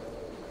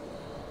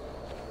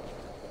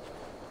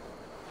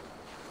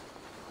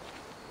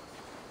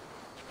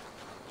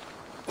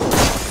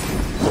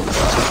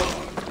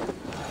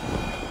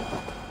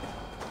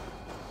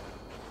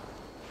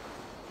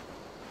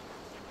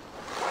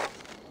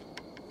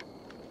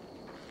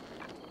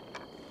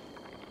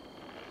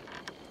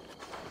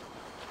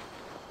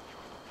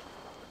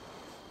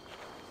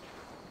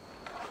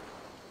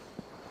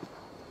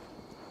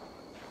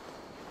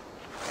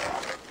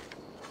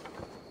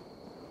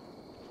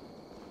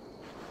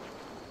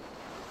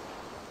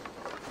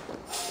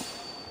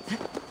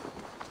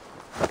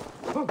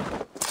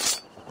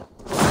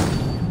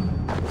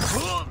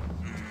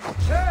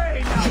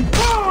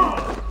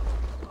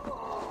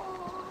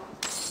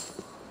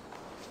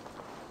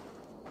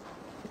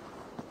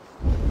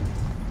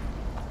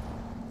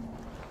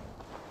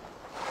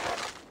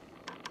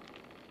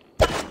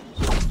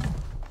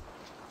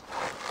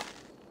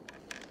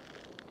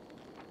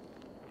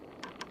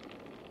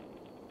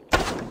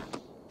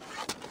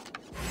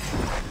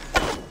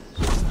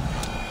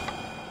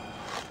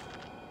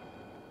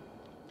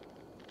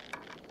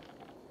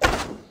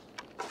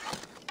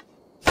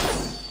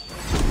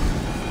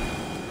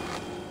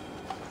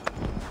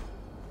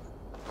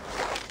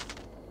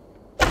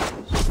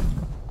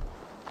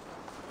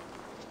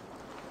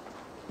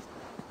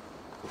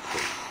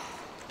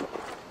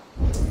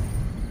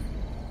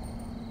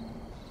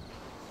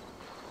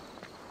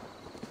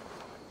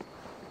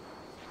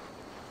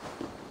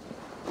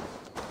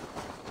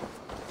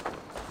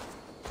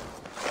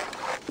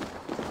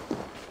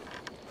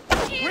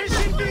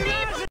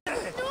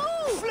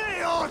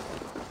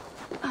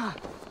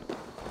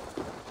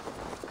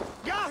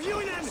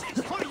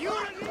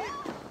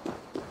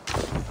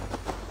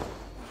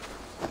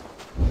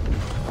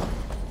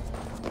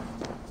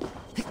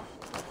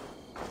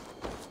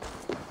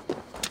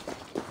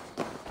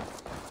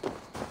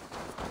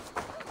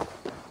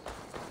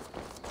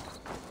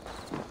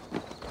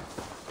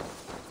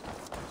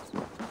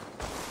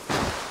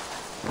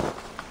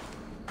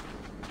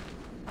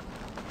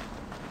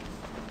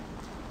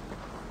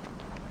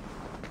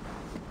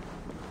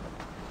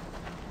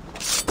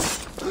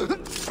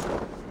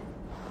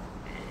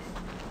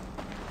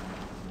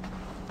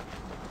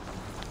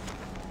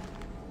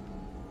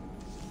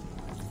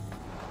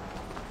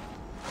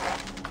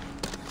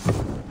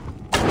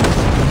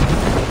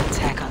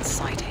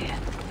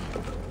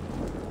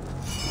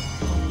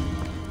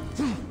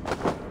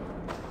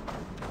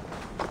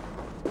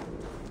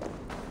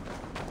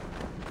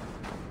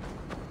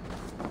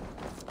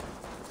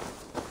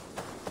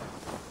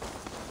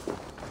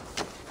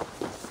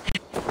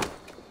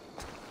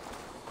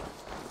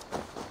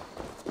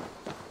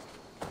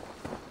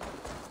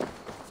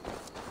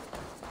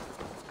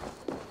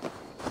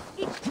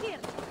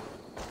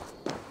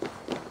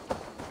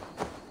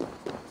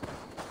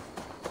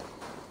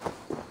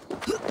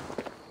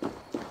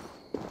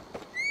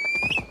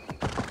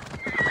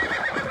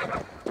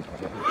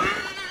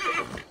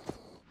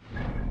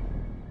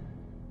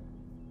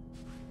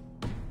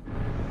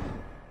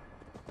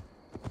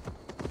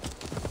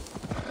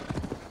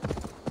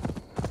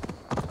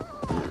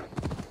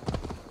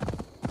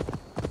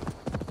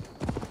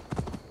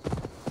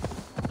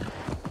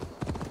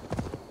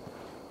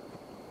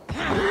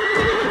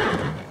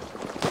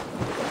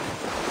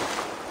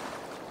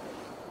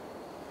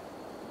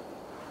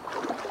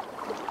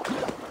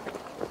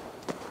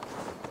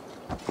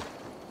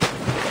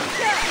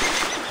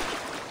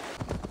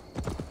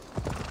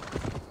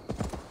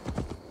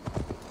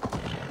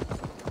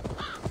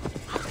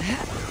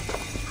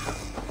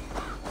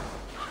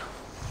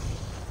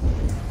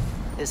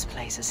 This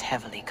place is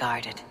heavily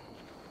guarded.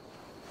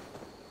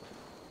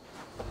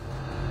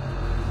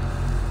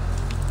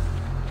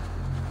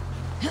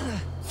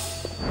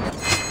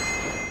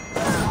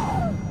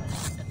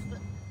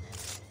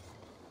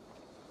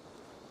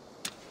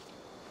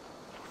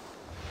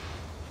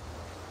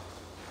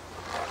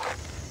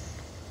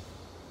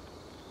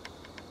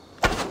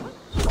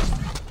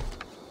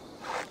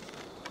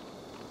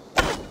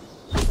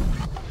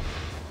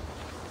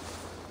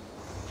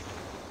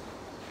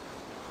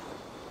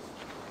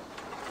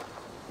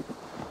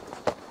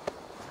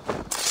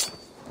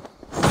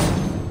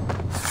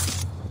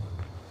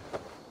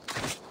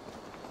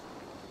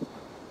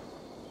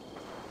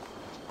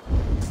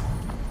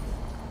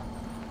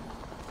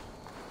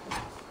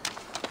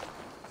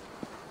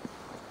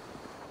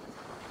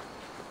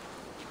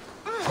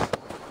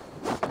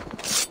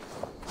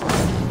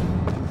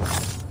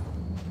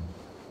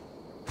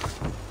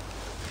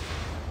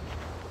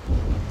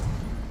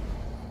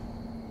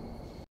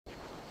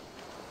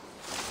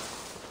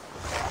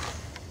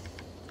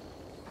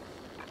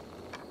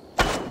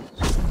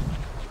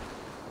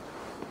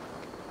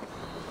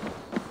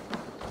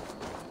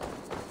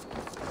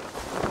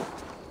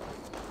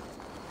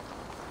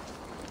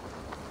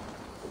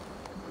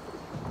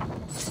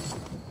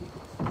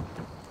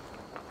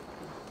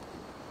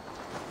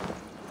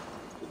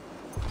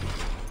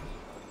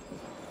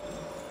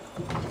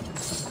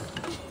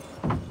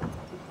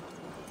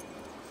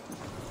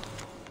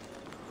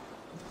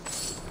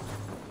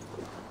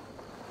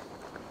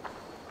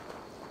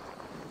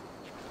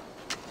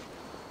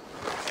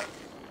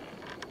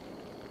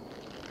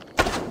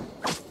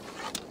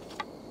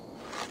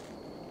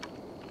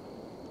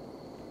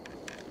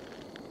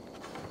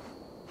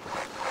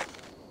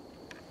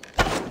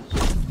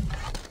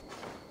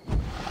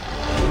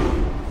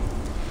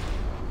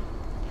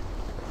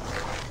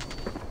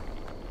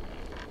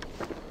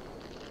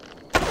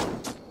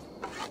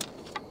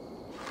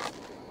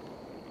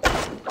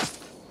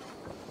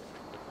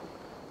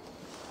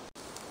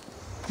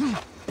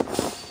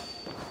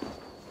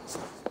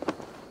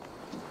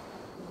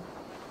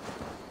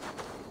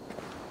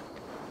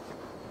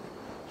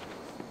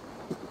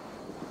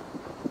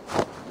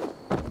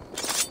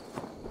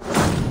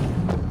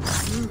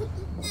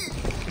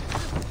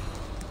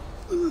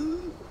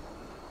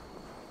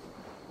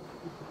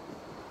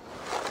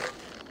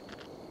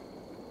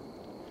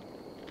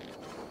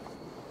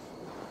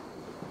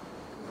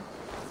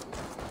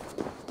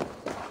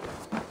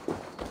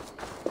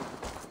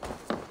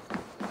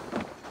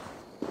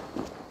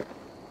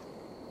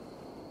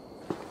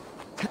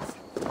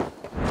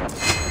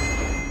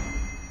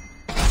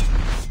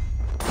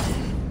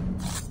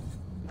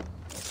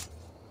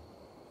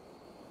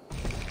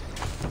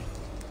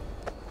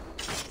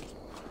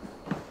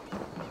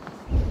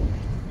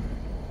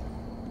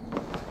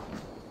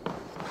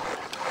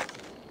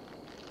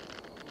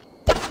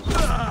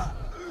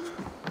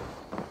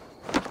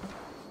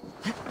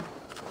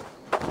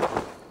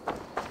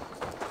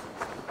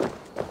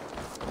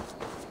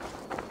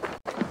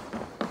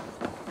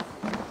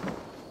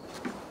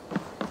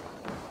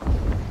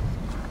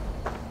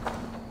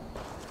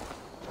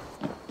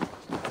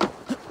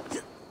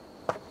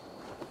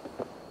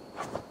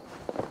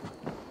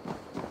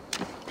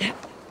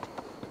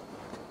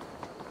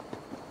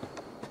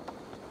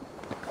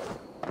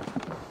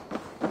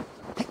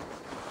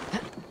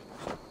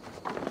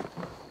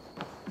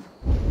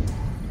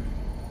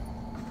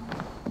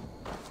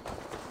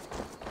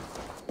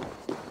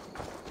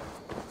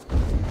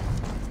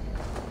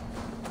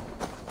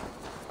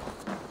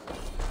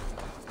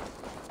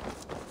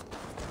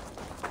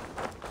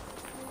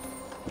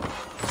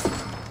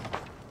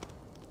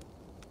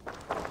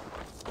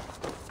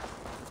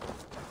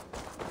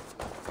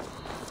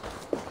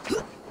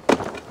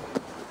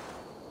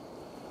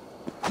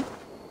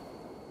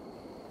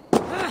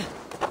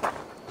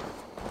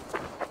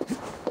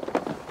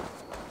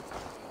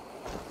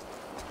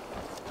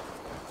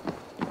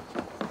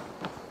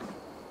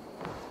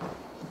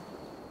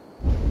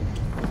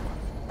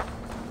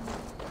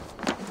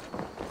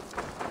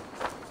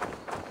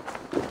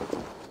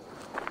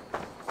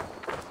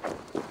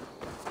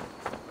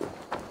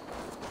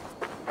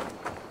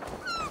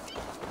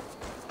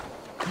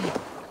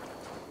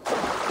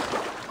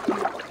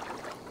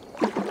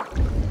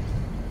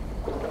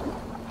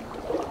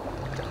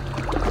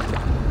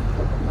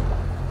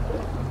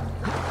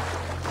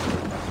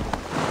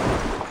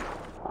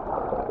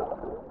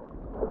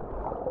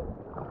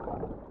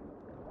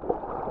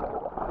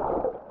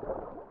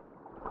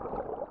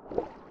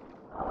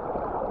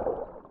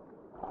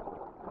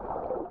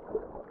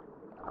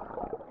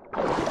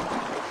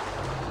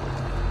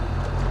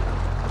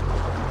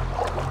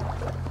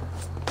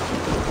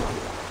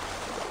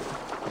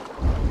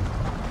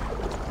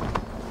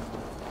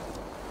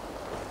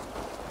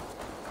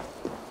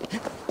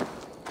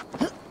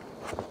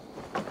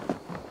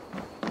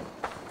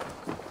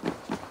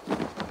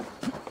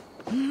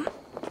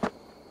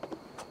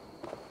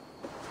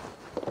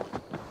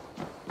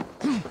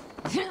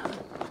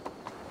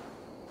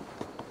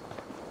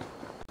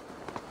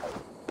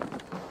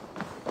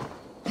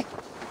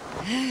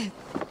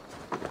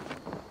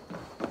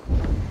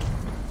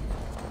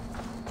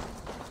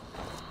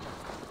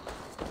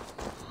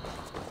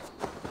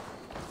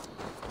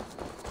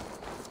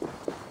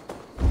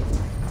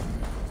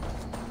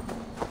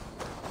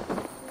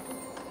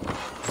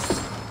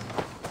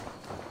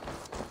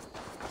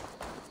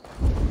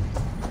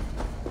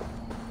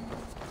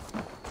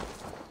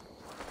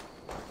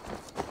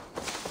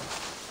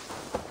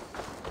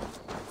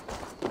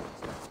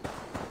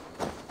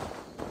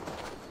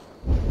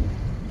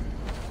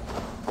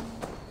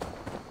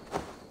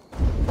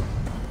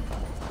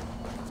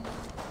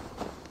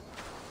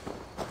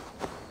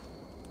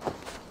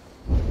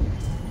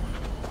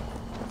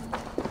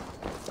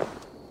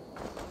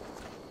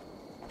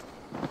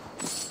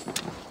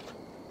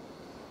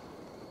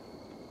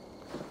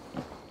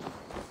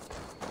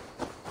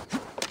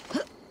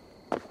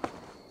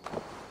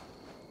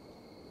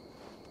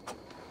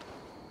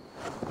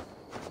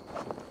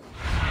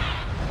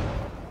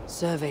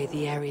 Survey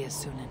the area,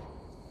 Sunan.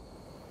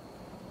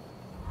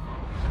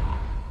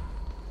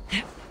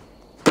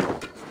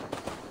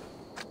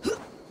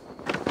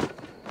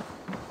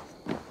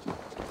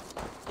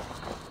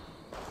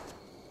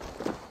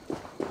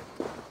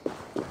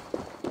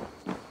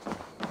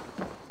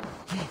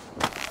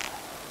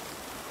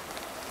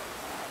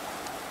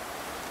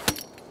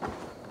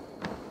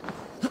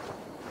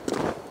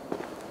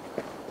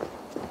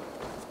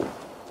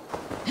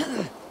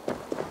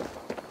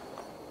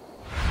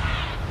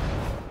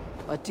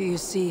 What do you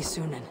see,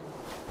 Sunan?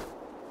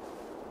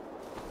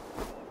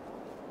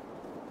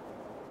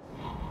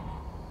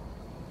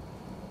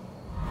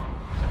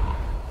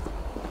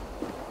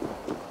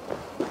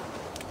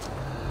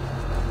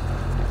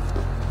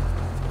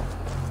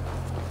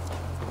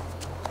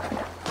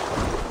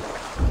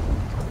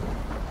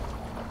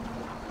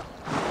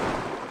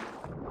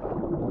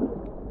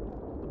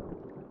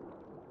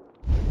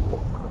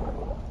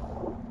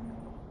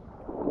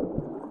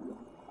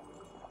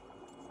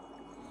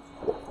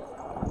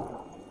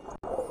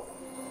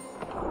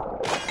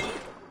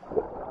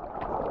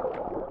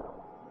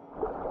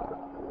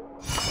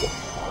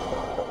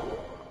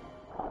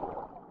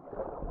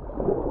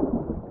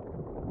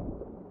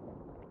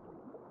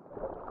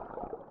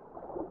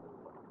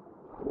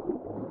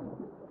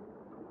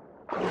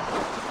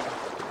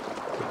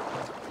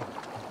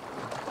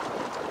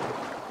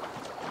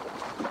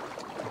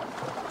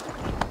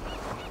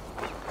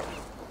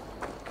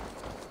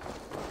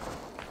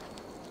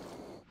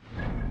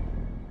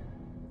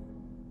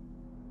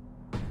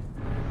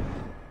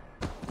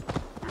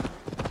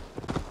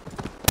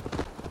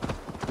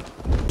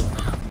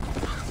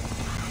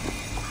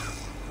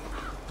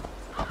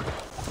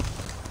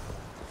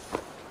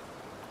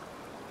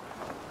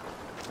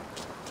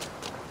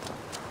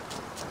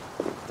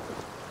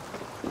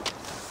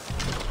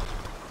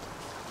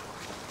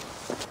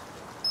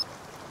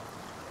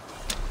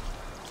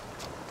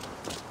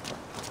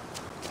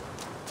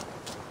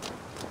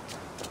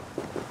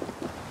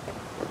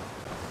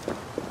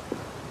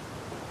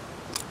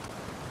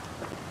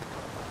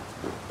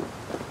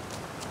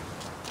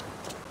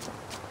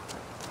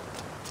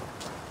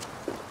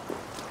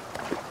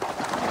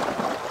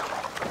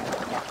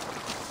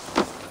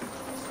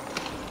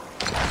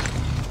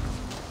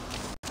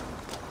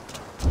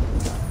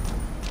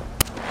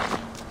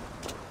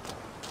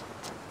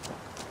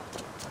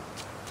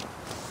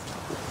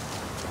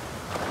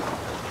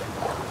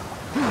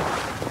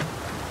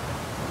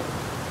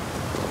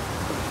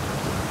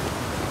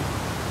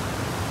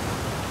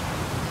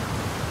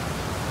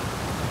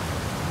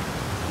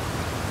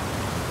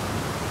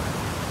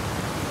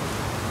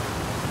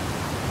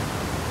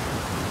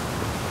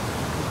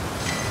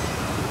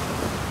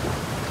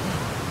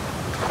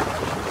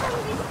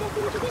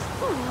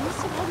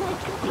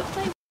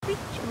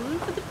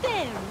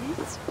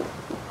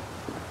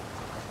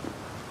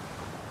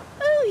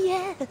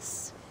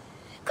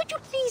 Could you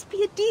please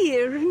be a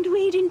dear and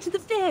wade into the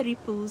fairy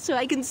pool so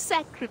I can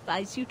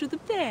sacrifice you to the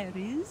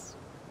fairies?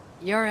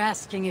 You're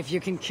asking if you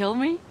can kill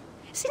me?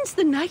 Since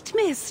the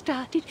nightmares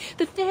started,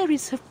 the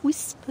fairies have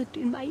whispered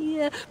in my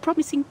ear,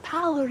 promising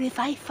power if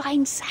I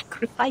find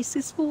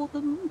sacrifices for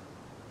them.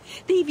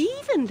 They've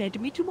even led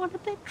me to one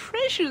of their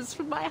treasures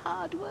from my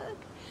hard work.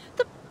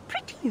 The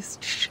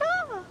prettiest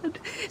shard.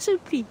 So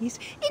please,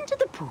 into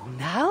the pool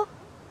now.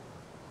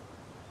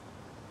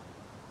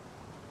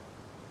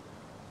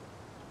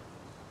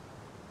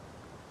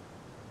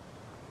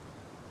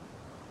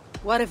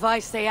 What if I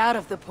stay out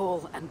of the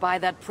pool and buy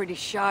that pretty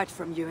shard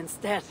from you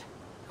instead?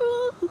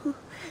 Oh,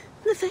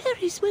 the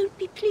fairies won't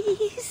be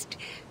pleased.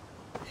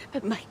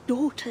 But my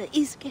daughter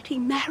is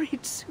getting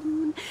married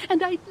soon,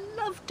 and I'd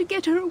love to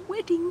get her a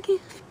wedding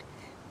gift.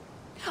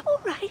 All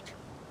right,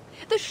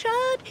 the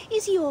shard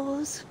is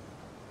yours.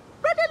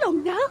 Run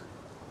along now.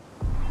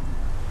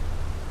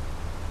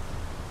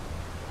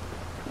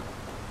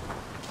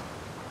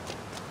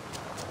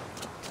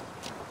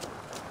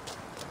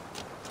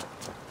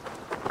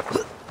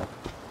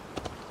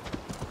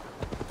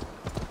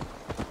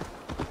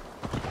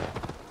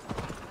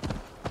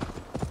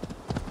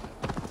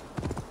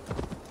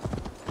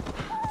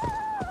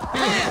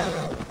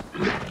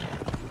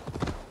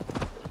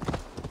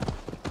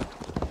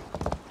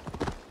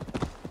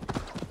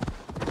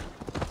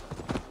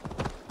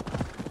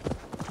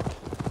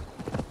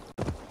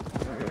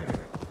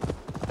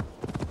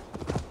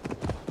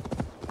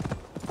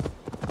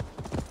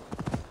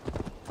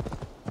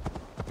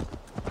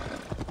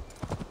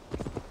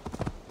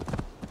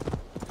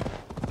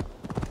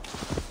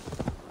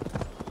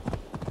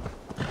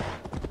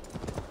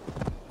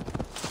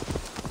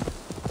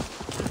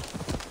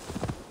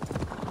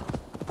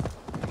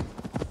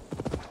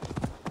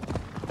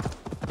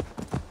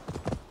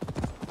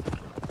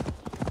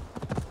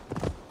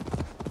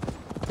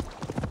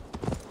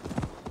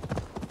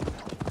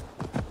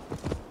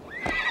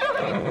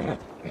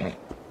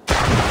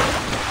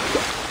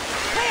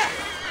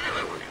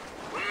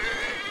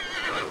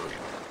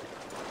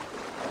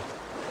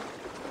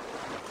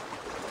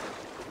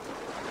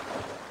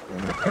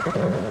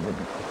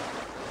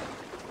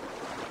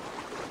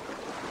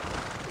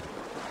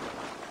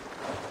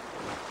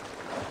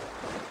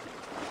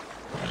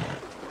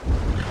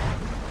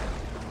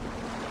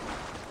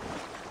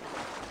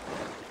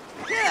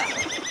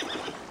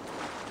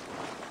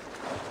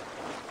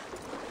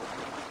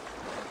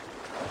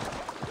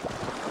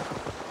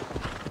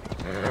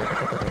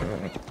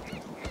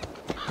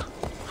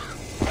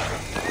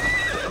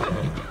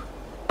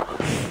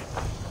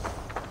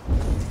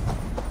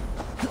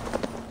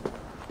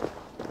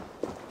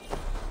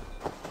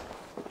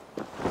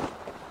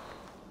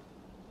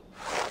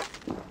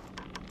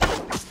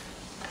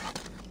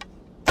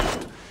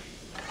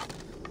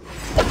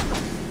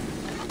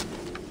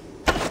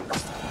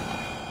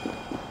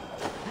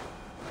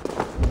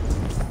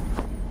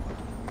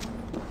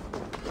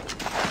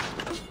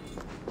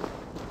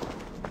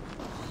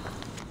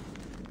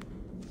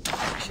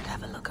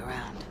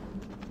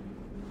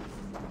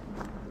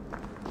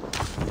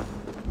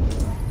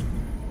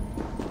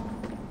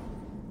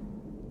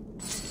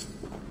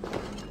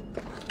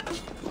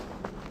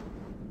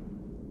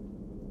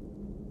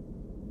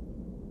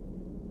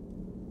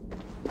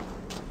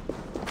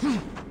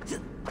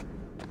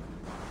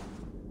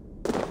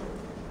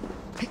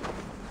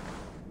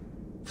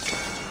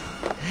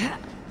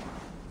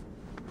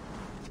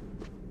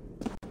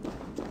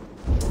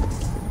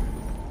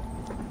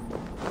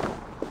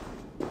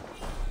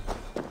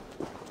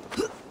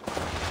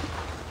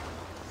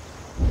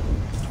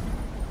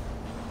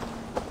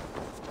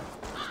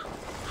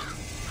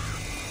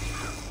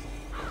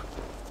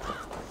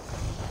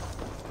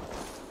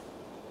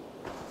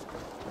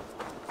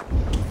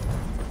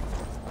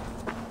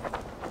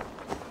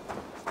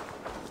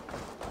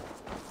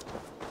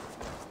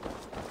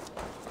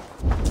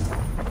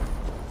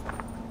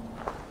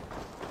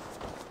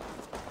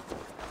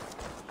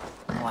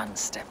 One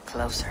step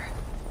closer.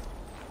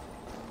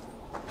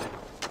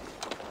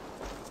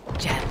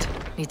 Jet,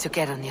 need to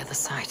get on the other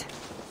side.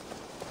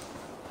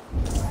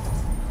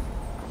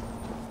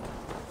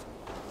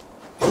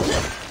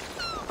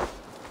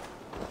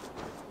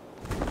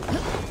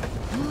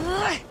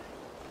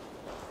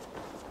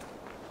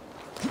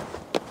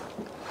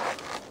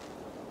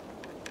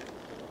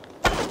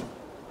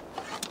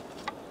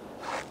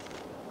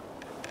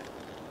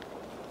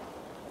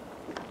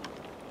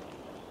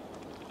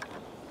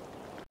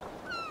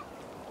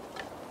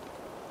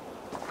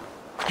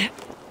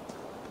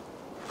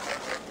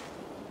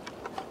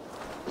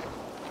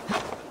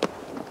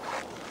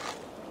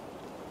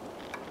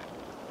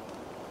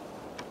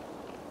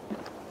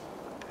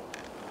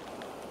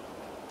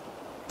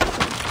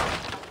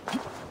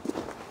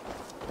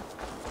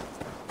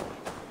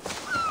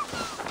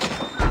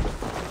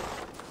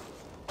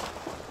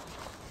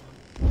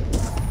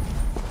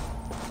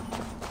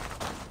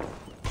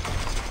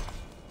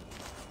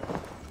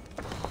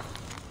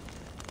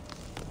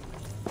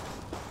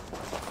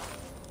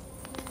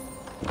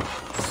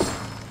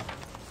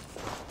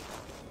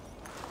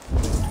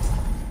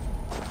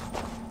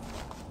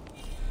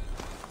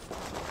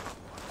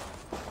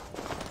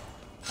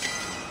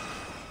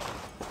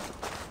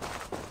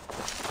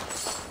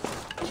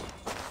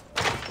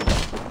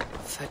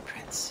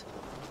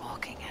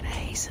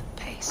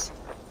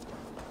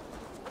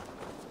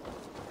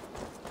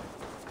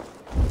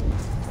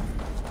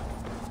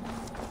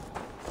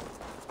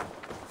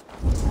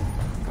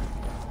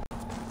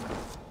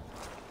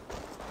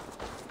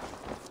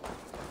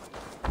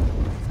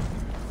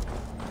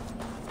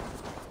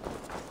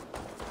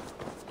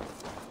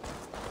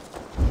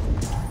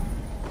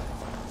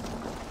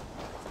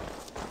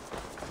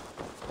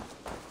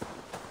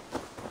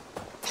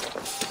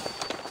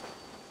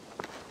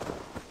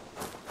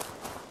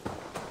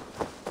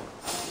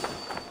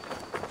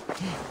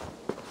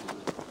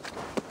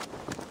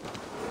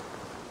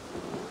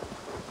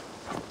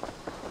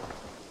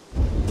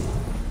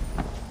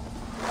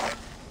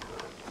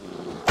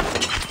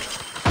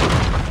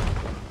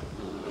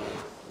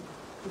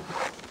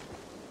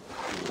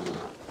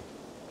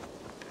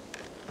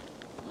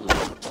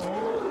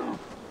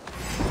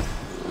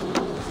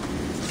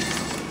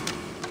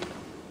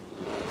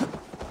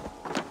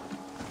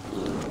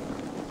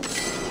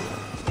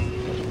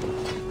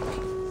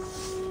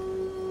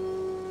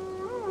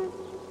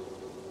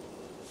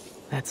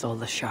 That's all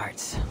the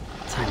shards.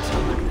 Time to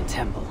unlock the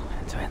temple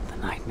and to end the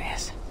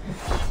nightmares.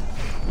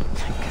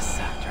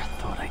 Kassandra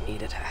thought I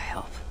needed her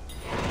help.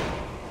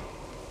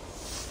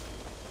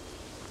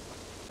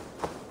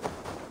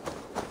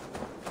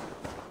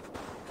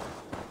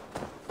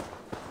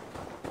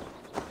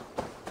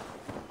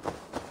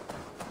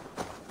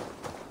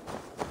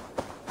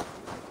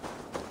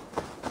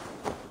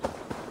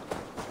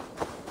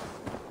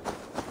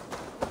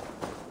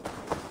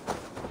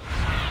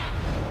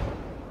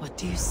 What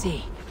do you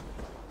see?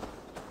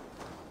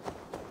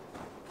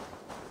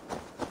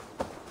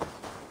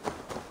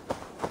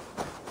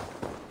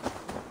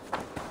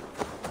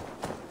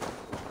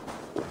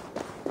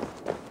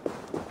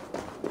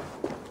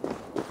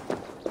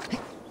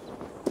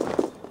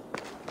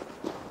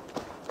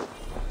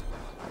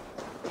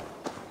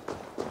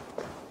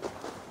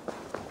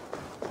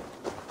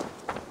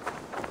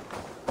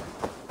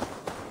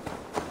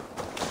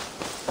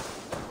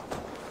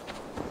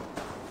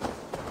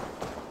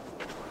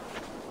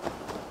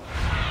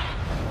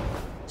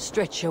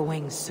 Stretch your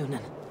wings,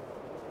 Sunan.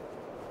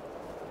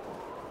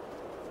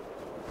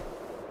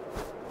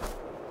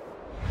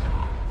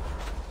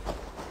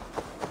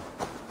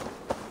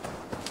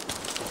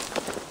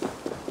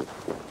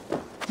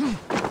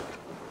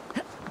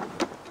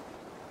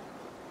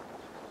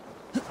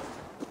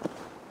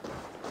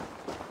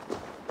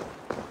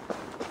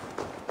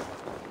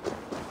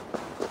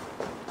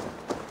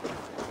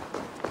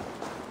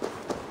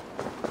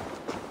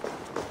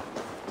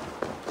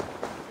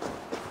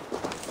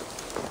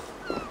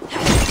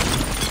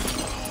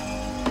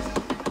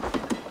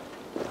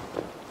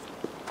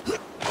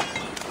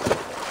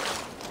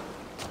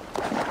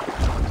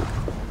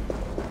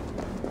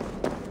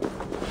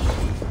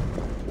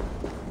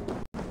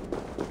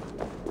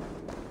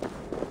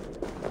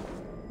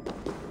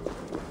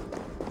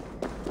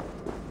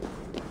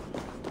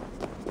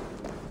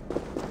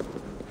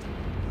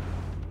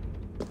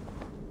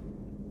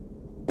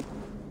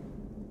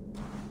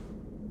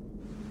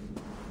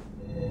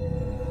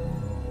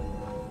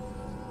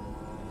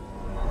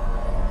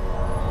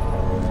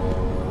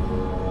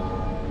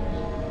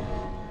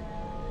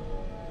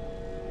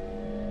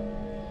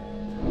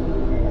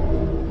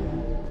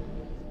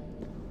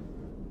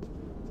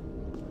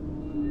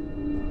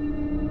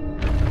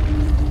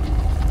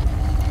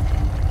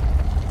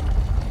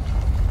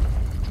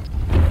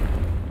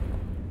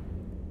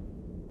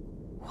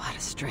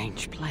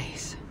 Strange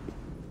place.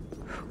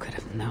 Who could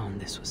have known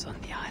this was on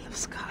the Isle of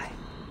Skye?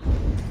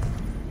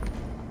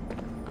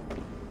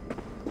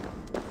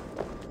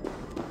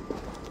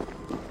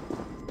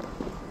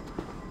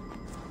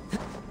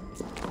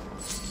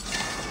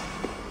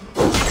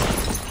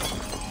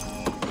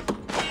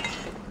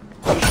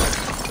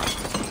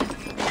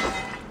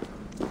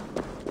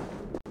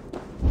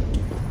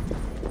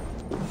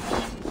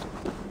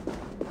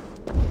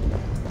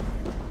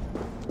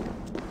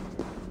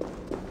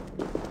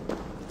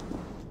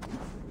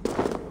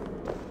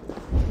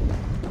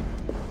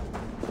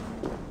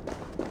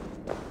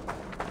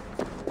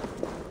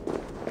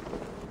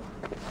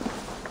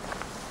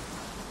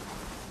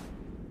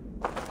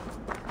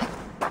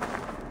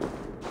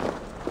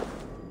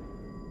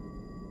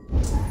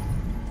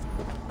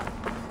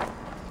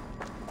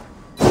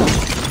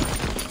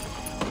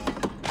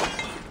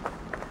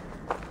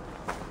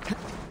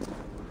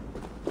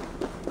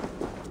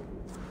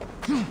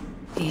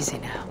 Easy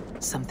now.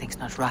 Something's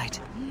not right.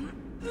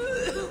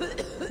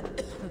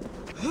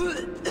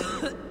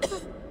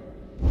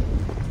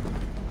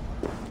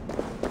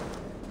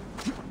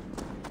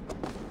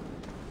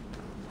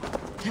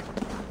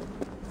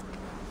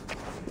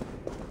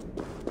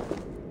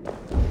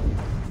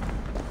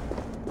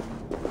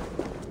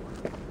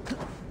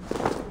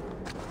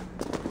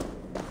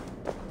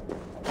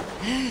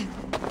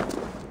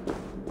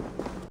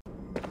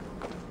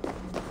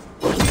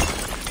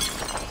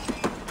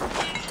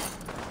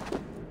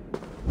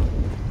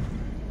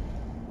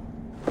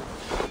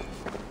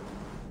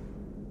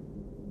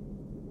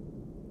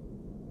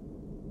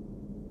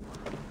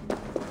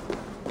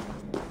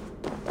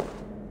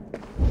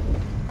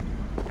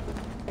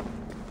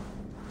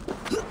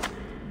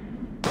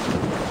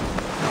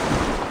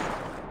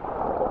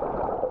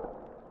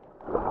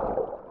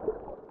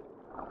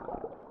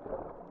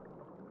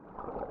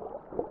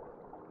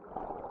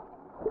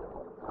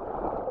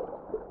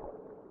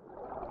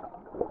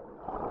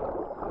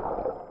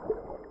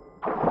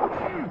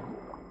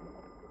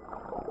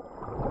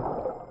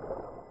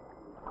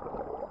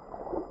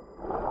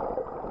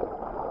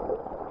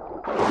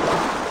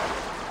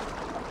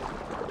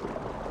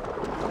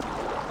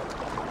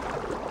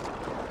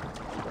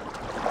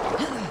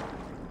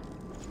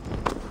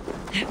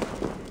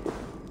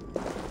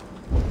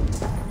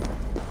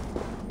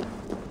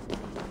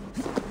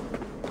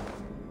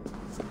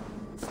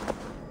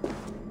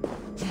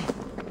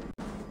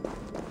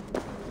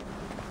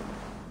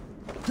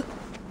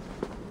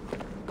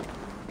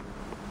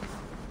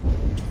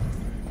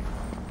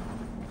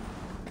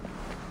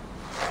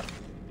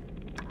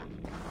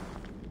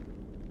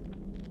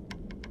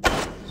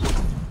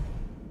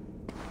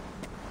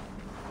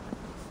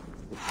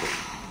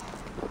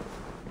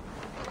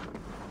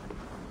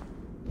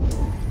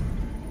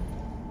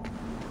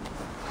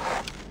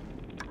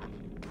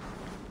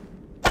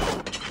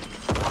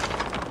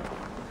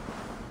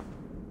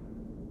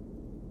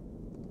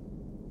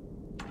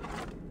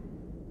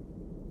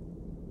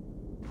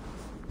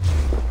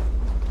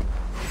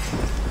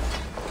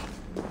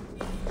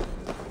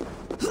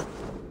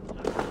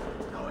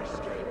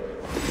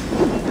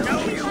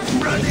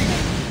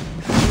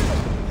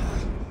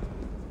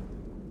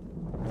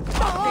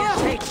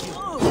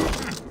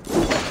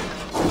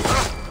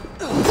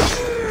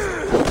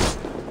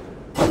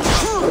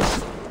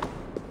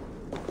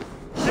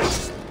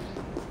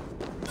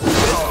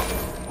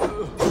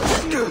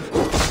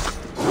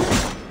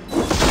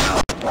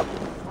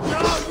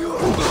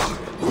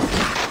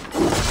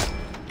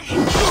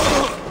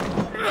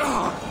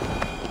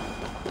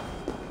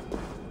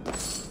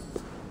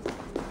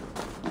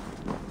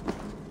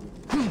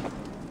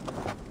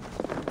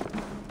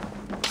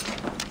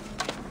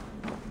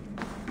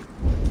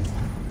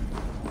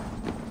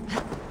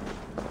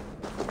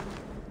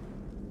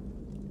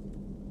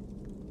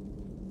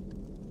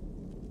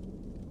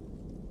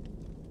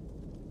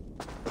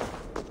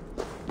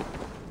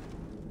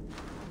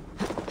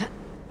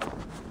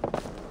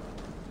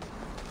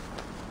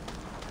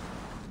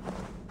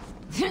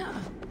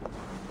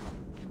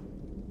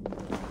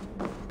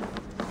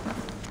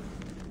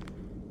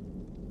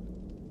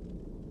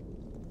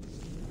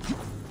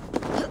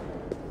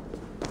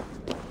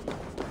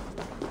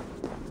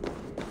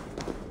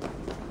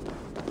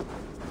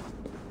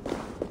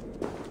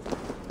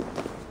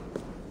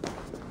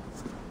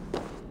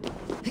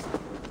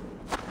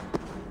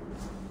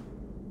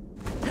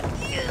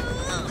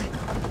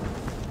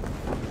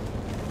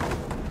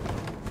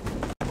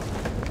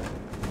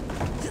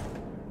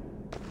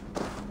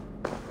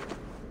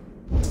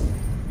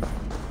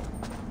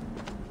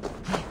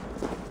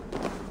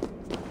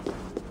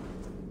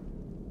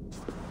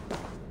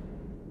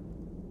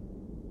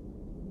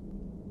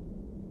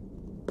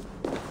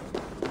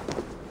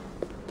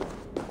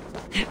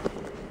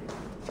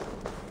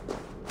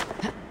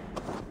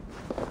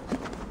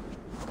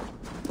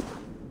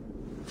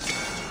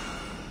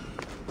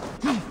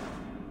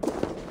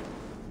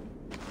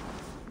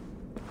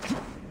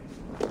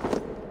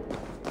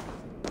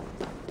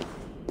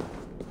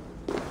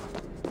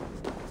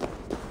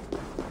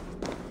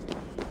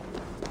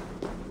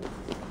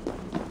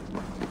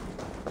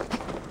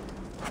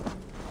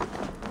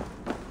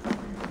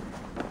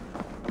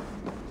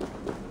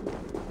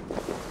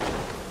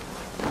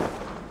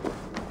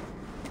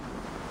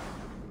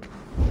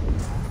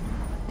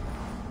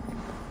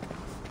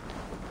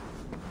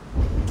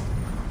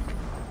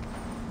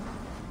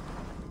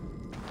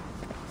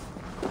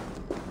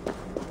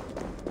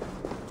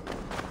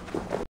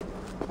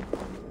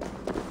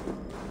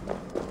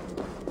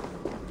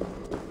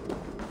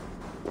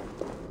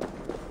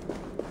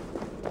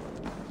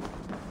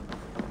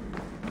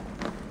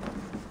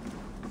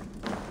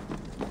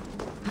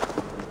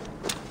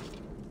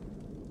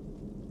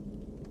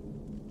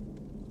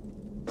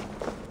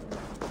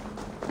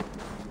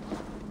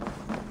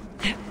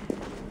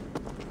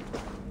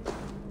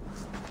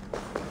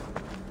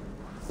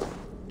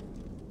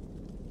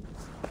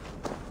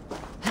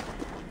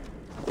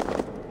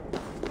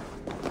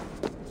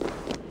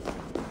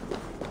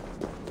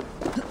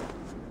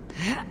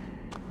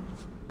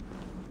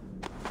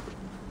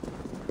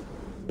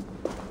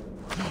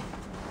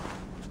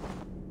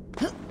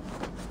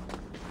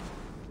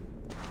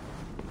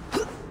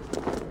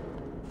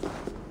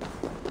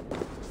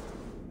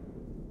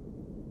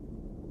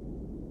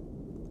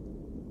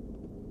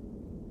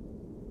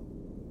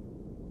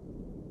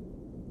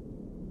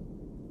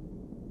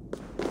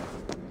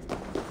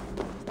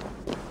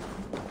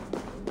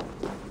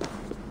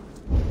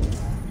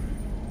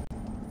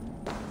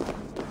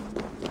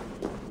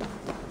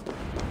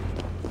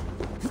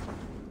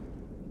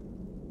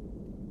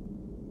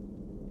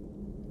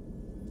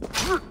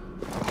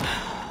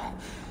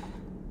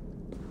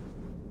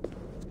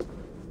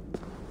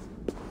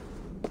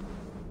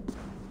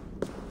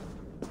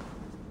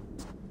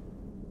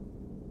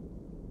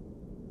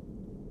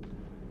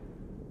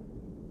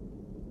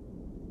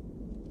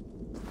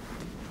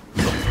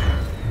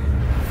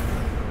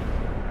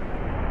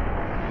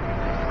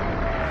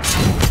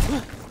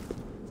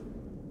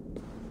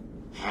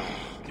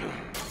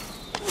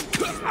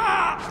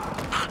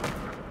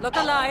 Look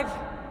alive.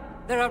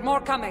 There are more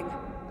coming.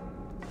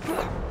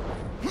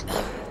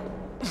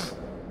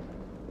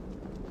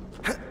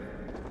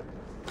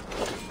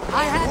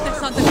 I had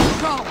this under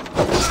control.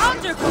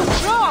 Under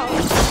control?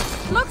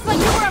 Looks like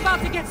you were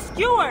about to get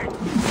skewered.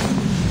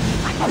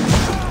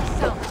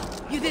 So,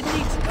 you didn't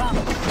need to come.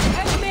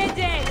 Admit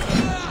it!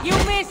 You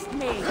missed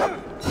me!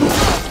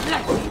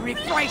 Let me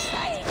rephrase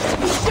that.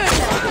 You should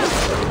have.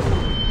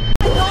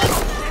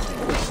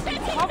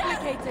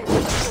 Complicated.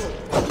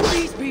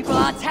 These people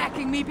are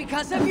attacking me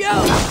because of you.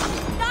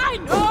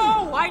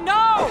 I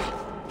know!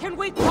 Can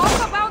we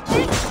talk about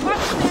this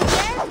once they're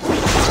dead?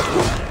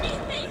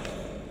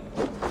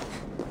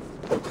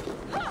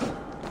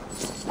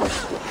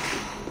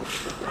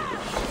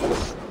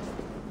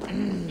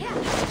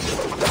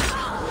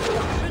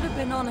 Should have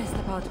been honest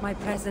about my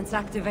presence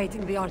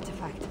activating the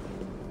artifact.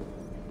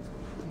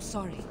 I'm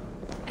sorry.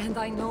 And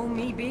I know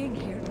me being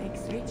here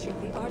makes reaching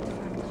the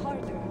artifact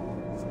harder.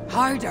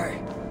 Harder?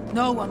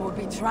 No one would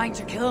be trying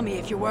to kill me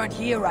if you weren't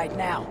here right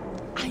now.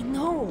 I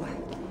know.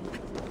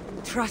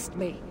 But trust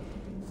me.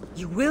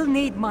 You will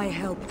need my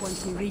help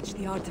once we reach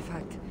the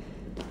artifact.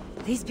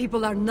 These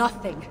people are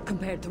nothing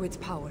compared to its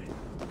power.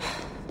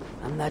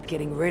 I'm not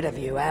getting rid of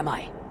you, am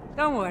I?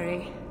 Don't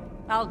worry.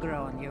 I'll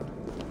grow on you.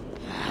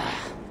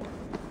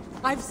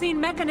 I've seen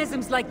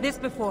mechanisms like this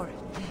before.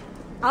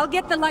 I'll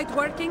get the light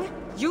working.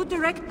 You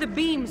direct the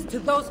beams to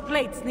those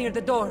plates near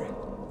the door.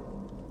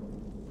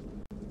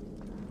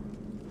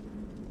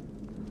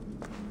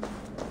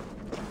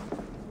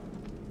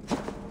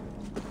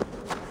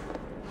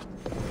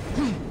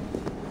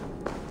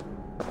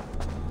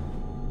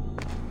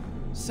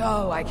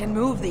 So, I can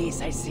move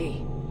these, I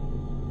see.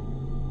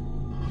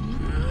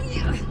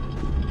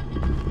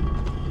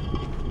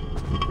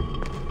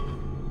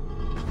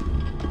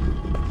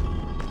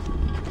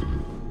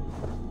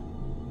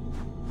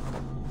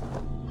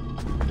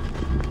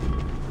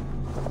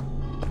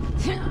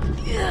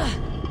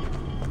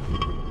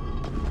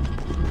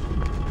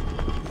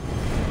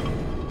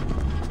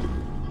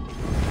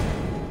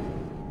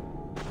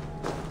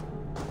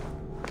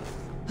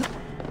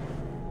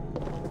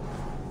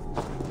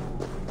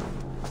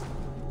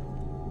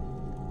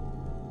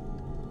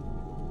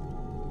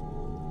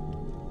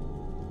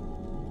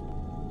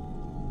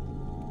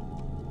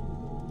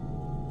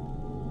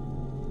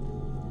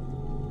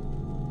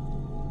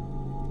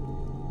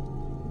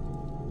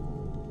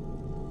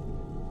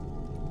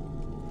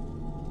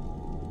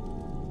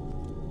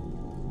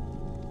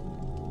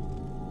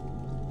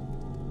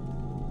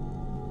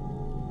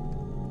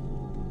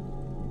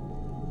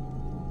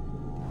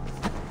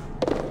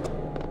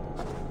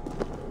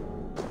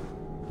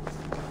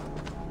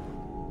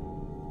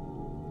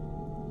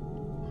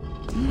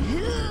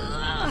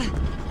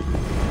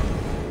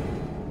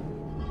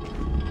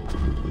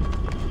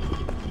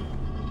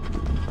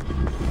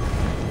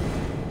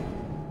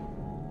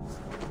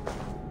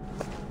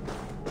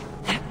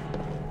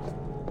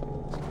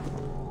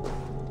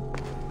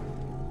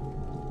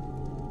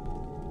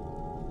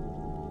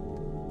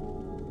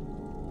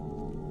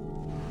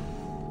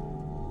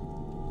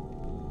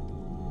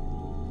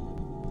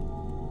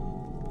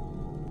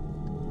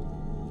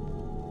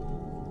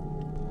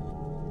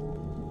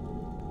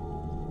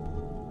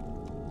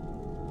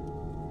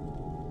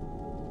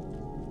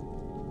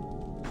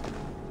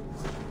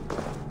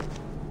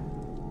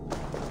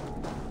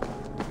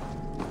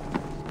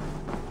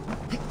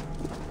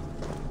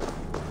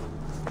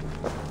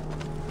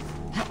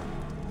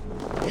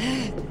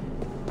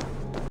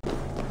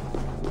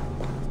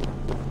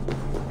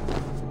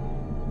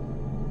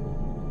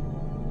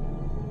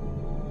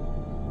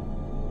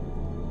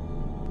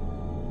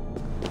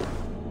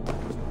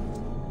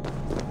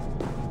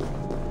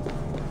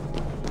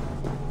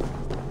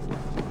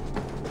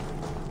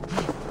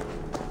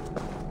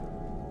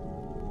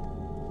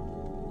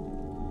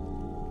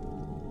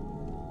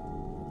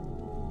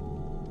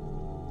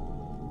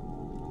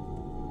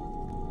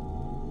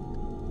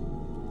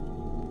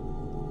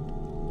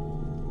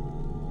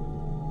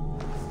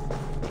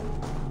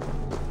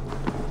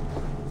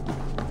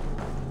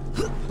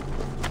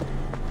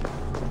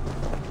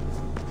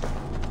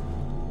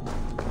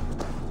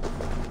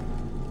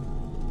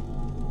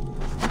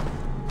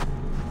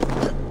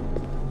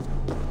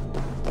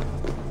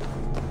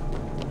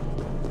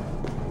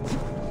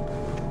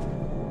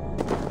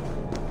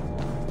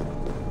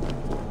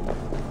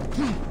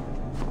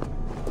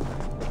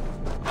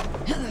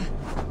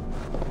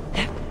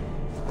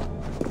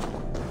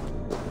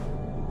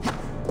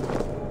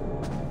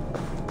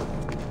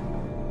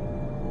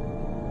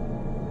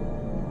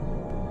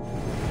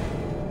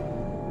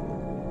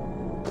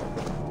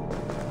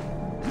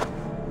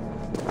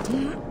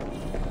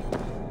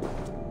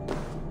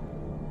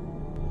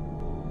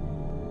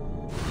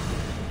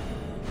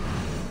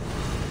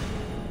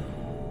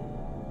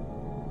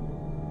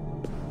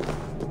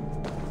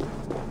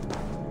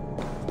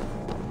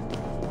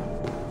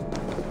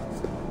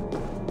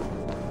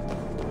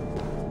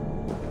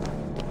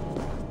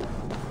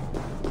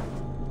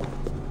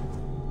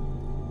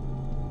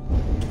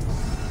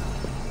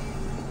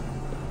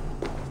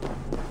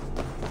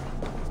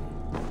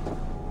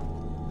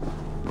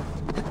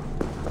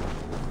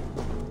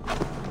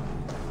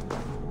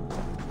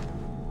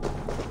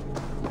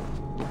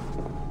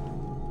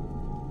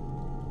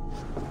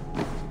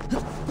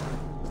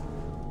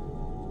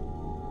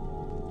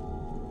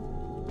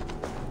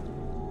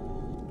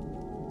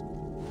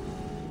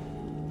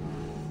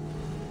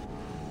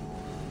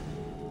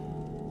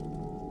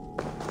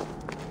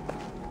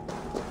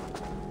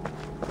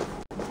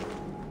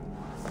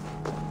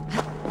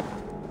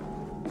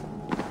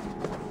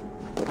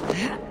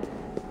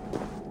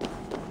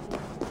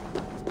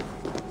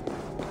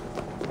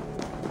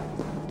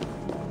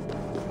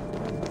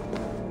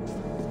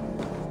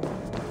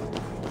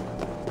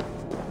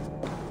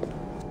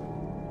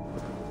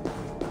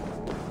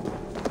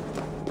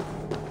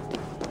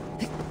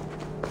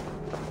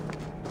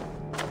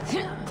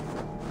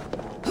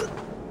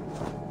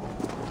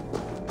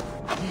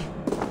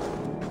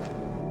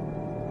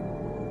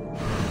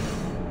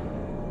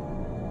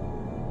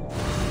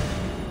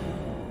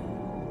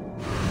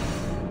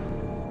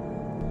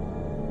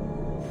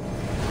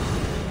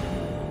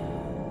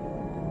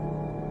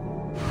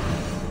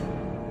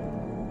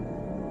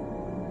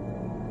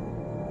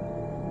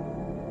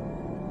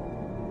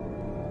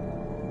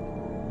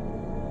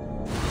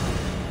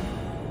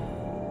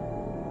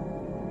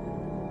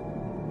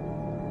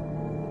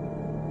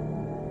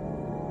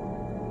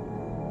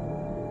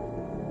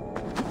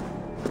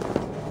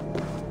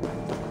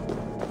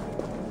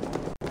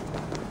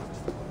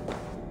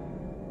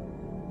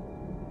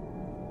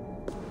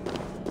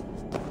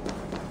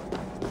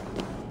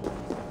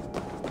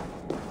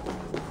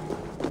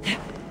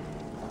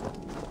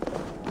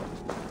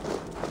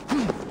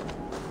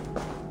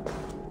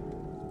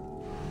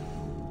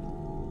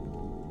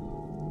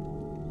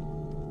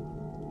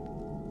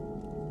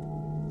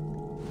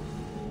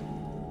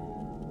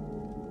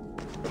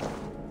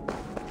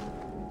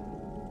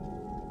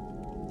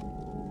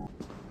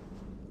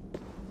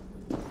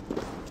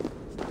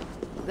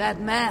 That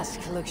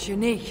mask looks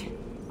unique.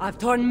 I've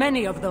torn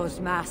many of those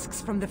masks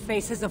from the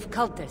faces of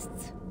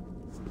cultists.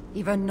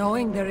 Even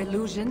knowing their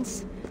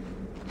illusions,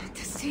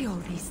 to see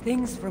all these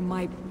things from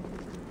my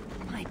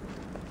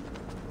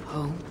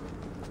Home?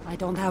 I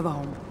don't have a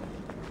home.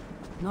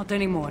 Not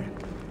anymore.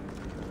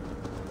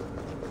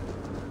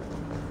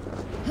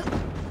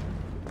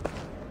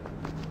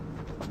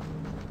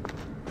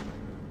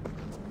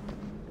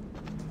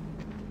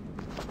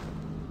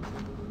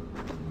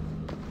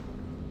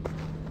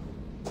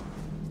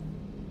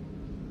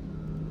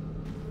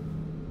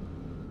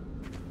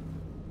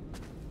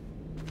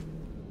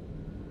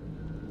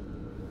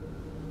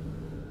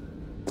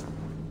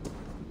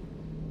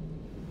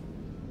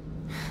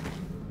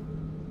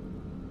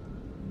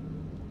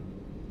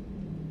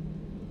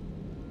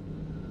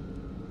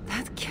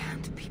 That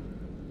can't be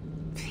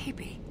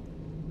Phoebe.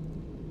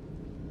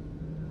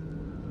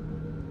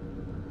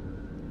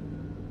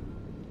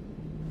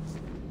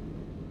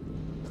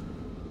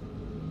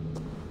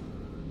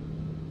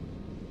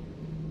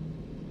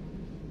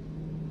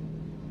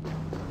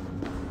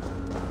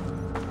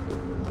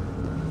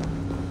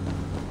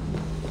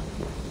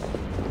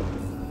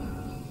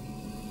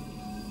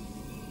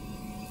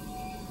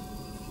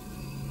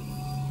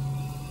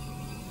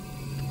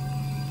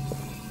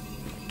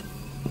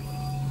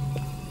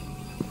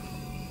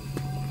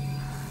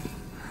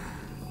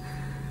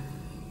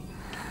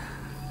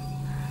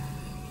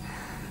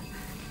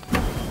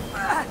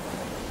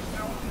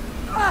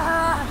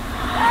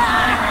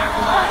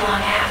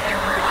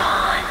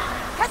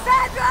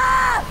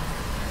 Kassandra!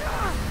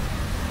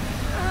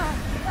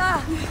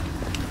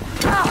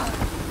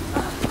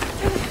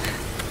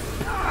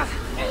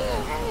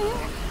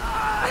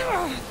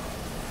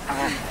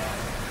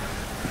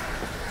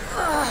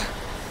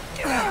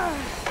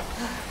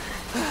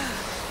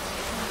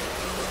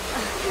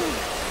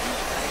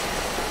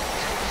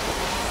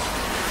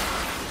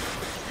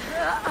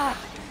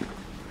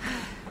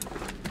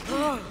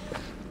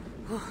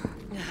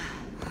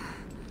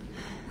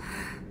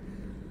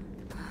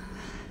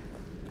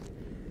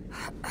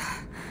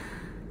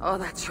 All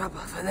that trouble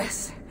for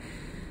this.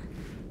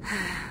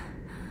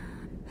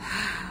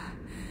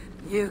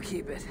 You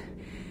keep it.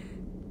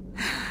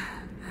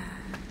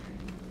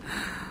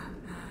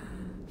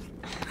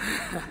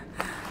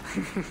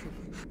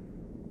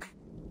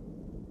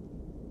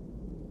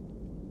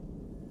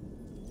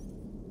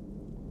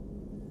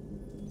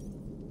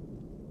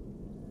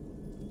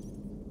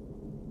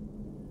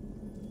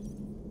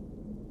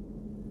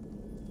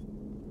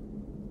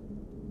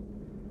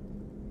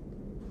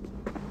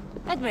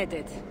 Admit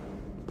it.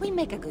 We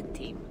make a good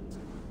team.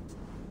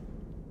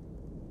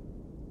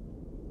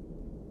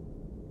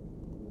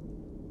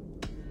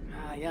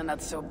 You're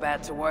not so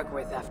bad to work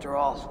with after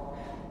all.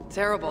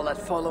 Terrible at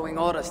following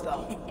orders,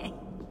 though.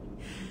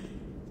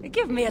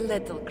 Give me a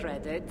little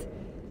credit.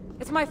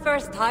 It's my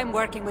first time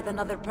working with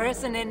another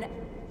person in...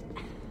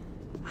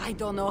 I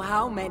don't know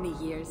how many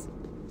years.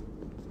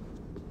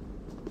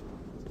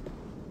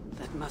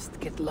 That must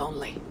get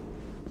lonely.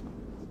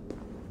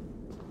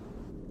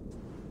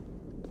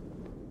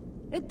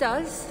 It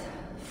does,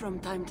 from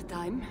time to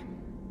time.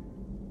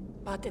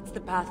 But it's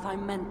the path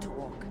I'm meant to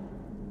walk.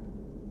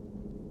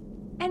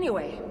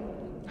 Anyway,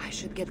 I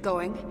should get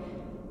going.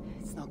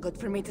 It's not good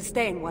for me to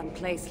stay in one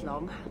place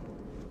long.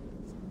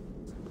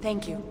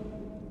 Thank you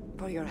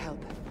for your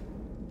help.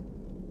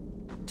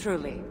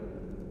 Truly.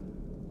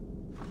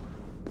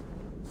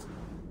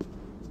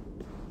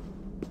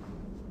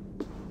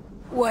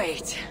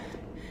 Wait.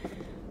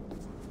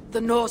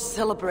 The Norse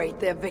celebrate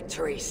their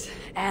victories,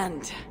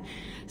 and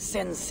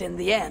since in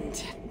the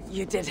end,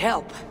 you did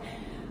help,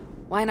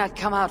 why not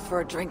come out for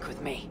a drink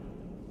with me?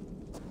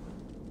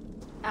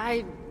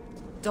 I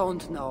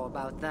don't know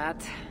about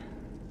that.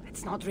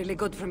 It's not really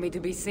good for me to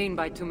be seen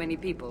by too many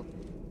people.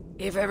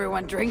 If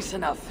everyone drinks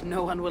enough,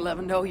 no one will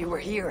ever know you were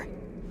here.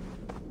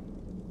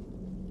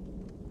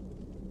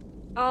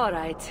 All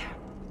right.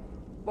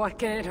 What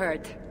can it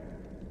hurt?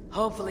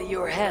 Hopefully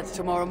you're ahead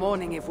tomorrow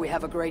morning if we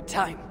have a great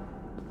time.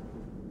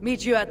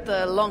 Meet you at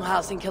the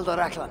Longhouse in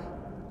Kildoraklan.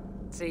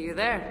 See you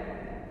there.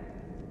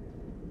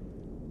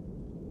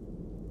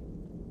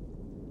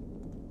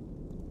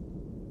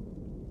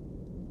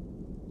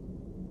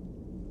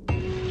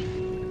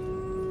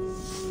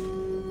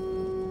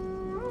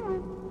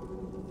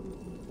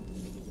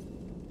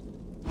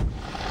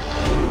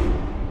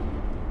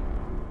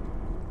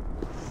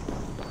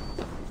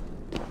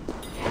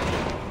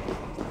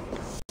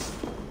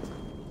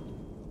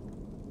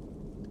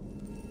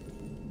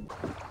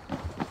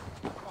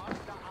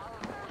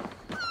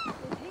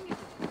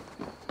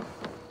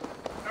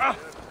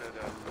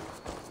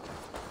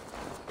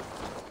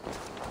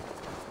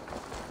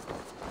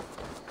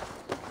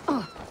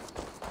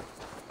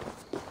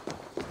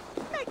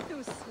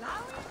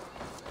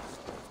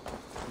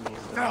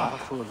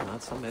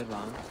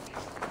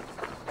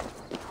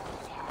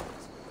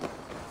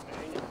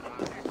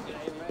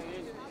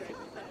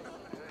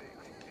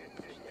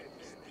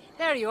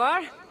 There you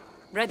are.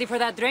 Ready for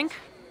that drink?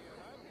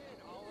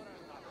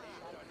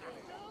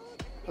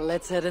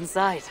 Let's head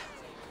inside.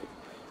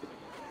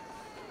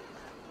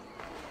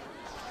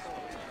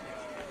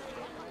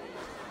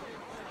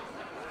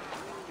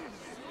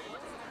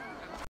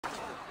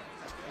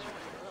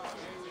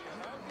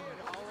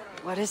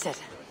 What is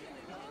it?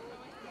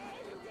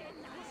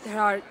 There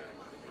are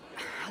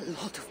a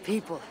lot of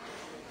people.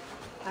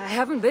 I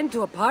haven't been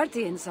to a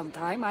party in some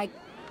time. I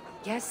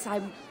guess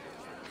I'm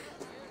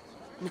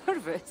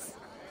nervous.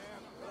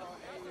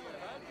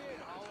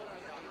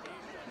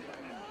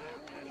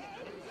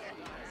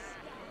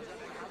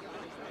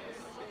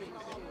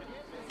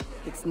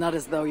 It's not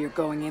as though you're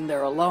going in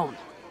there alone.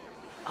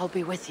 I'll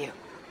be with you.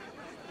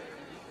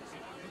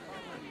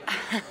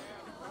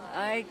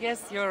 I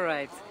guess you're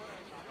right.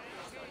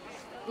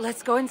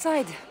 Let's go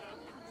inside.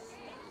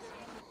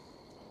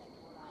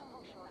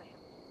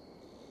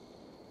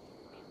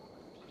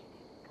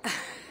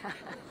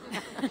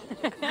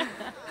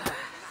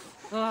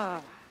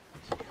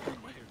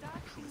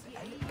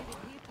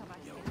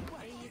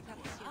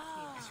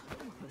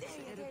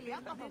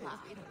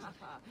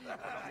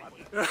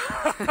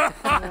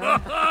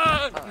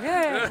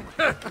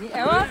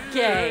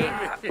 Okay.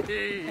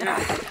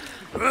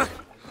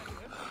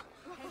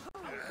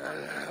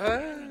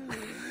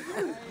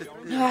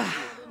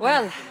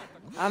 Well,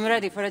 I'm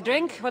ready for a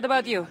drink. What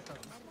about you?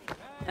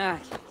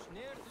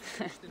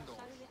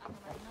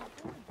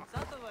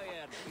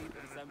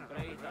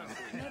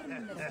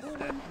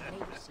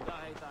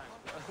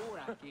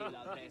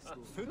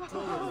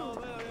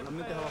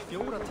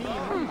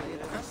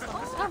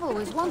 I've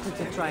always wanted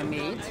to try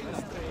meat.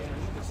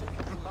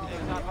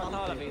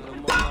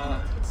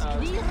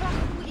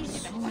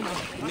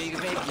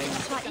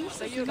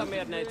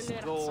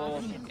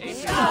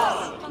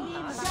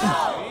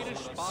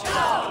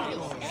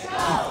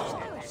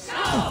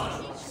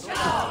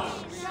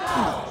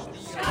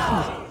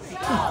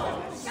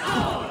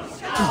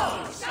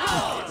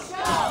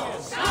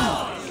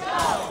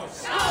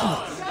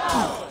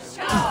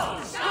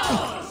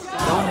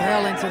 Don't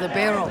hurl into the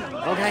barrel,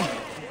 okay?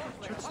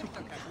 Too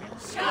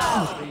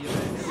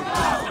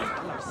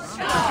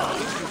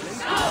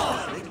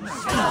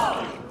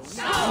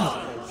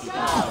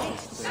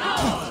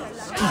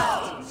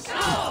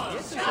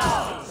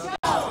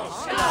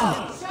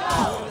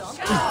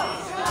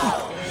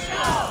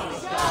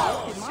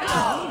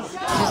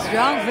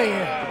strong for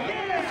you.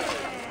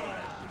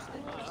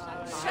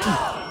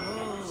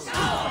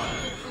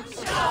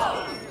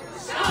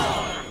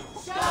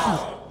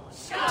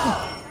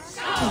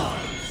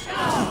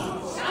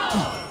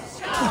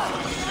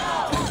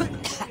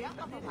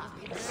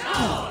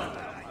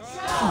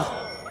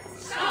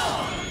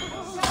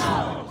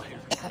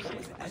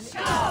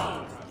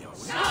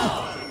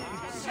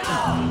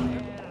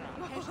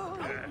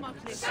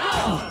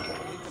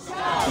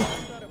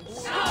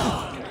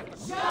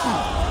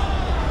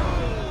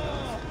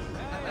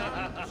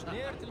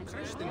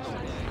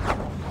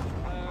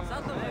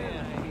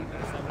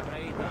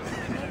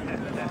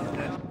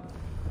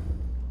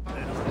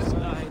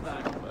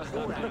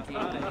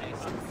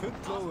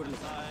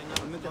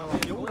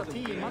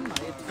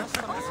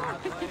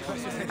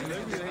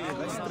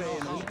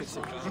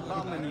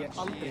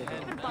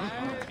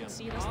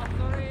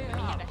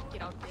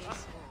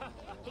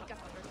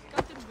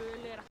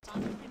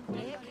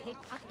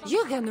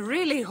 You can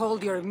really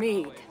hold your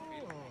mead.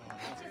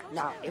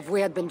 Now, if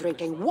we had been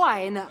drinking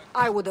wine,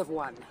 I would have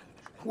won.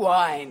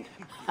 Wine.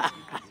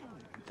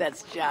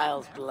 That's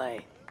child's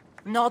play.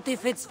 Not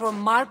if it's from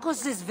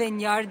Marcos's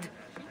vineyard.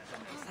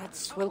 That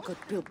swill could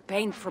peel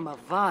paint from a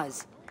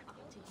vase.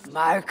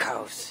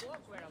 Marcos?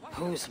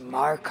 Who's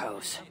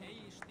Marcos?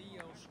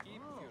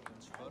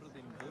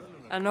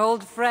 An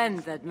old friend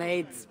that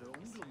made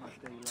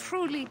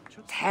truly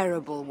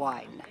terrible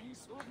wine.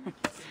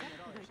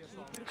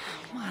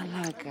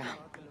 Malaka.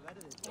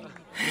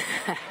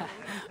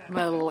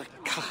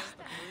 Malaka.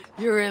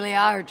 You really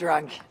are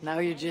drunk. Now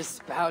you're just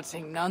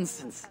spouting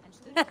nonsense.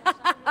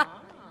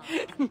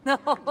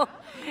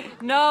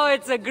 No,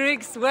 it's a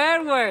Greek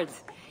swear word.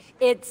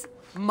 It's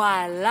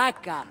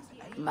malaka.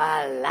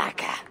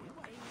 Malaka.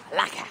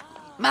 Malaka.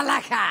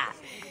 Malaka.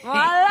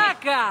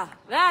 Malaka!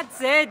 That's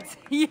it!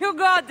 You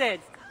got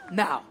it!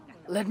 Now,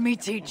 let me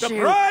teach The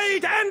you...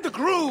 bride and the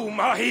groom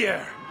are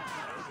here!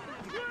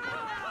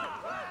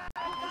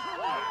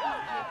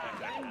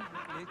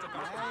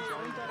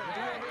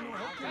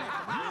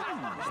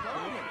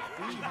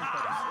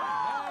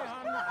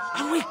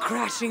 Are we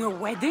crashing a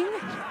wedding?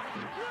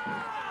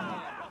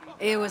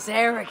 It was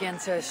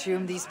arrogant to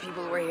assume these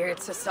people were here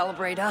to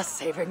celebrate us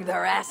saving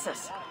their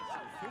asses.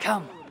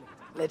 Come,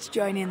 let's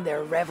join in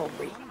their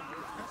revelry.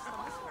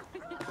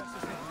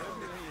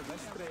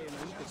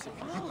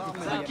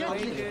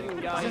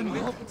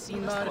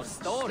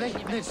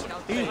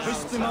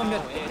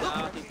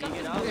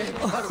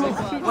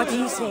 What do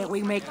you say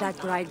we make that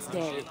bride's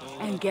day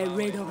and get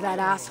rid of that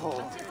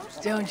asshole?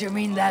 Don't you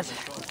mean that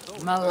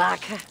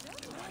Malaka?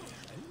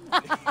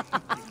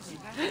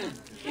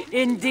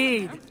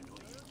 Indeed.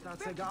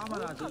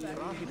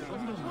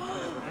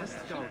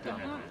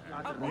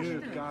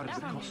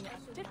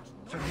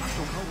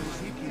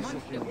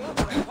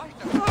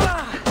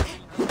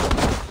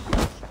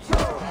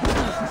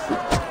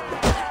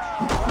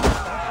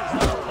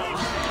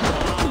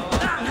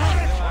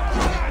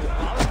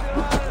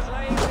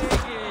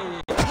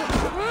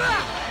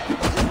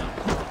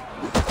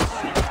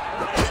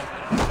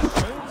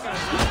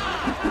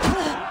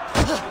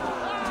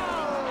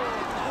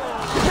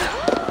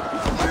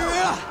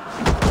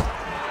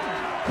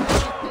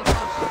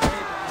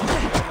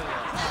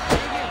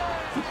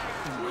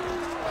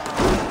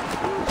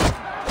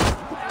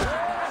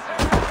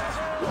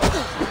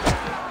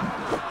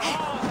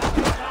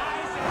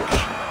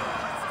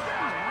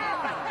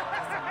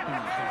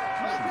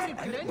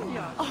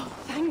 Oh,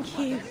 thank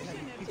you.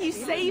 You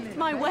saved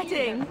my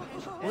wedding.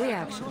 We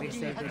actually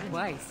saved it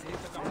twice.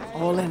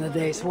 All in a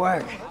day's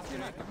work.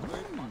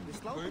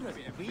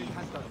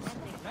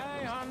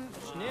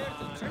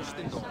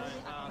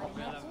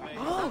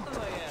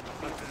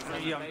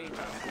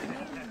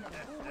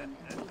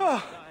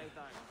 Oh,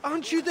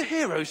 aren't you the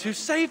heroes who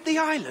saved the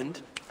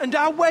island? And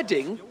our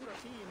wedding?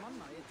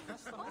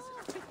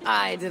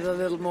 I did a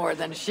little more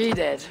than she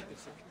did.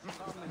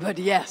 But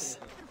yes.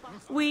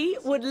 We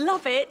would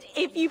love it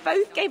if you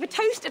both gave a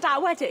toast at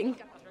our wedding.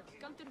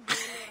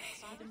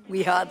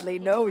 We hardly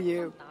know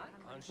you.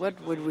 What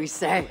would we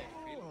say?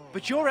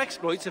 But your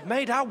exploits have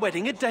made our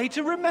wedding a day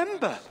to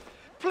remember.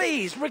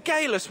 Please,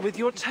 regale us with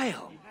your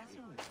tale.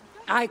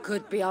 I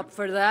could be up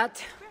for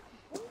that.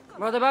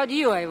 What about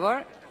you,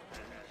 Eivor?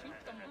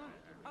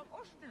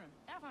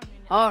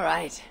 All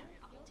right.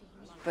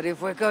 But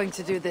if we're going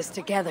to do this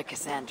together,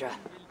 Kassandra,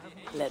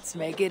 let's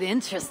make it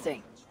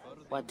interesting.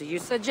 What do you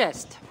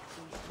suggest?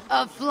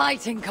 A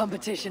flighting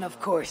competition, of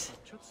course.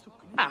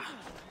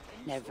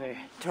 Never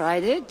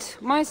tried it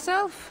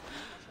myself.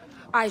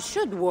 I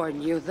should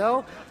warn you,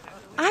 though.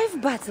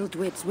 I've battled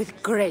wits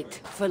with great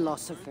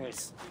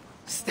philosophers.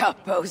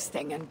 Stop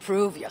boasting and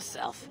prove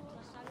yourself.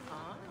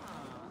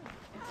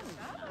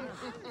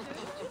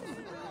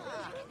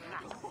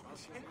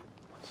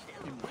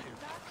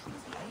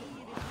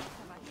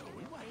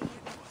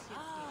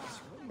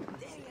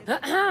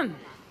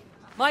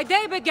 My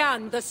day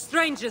began the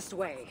strangest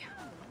way.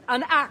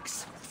 An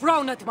axe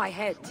thrown at my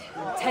head,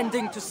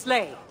 intending to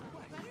slay.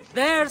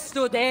 There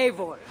stood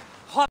Eivor,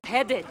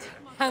 hot-headed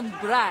and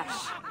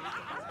brash.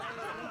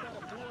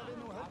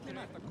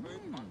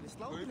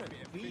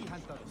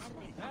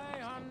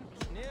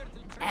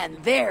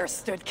 And there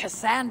stood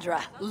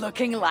Kassandra,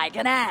 looking like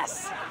an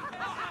ass.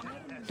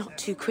 Not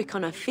too quick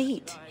on her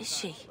feet, is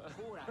she?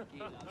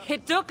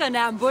 It took an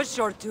ambush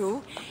or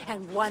two,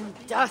 and one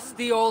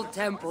dusty old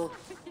temple,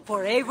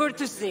 for Eivor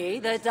to see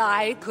that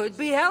I could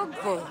be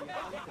helpful.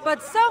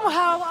 But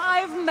somehow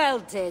I've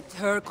melted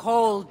her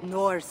cold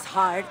Norse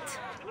heart.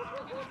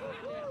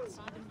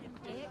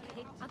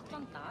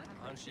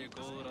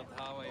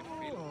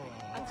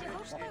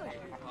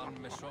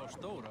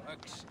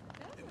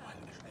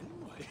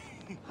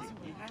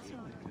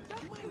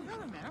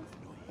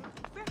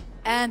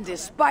 And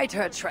despite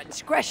her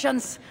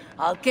transgressions,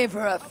 I'll give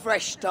her a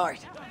fresh start.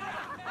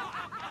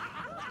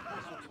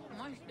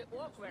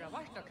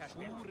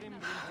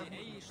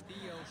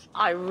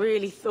 I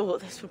really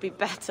thought this would be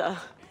better.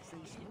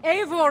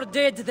 Eivor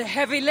did the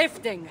heavy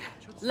lifting,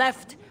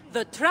 left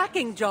the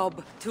tracking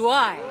job to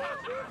I.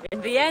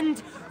 In the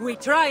end, we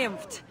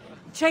triumphed,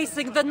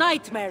 chasing the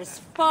nightmares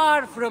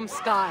far from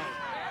Skye.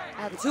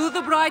 And to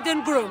the bride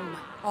and groom,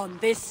 on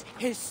this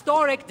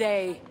historic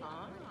day,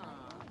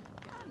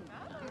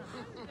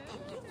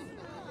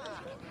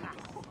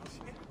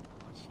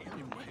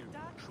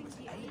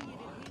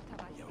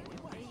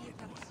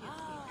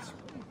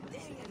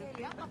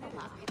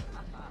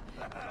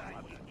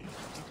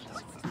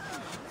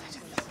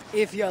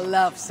 if your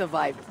love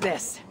survived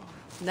this,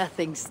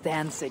 nothing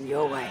stands in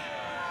your way.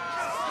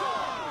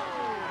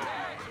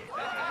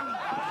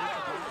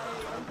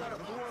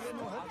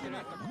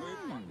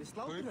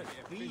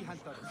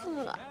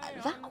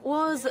 That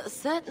was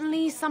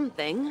certainly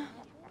something.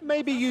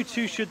 Maybe you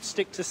two should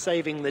stick to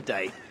saving the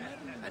day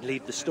and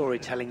leave the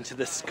storytelling to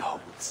the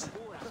scolds.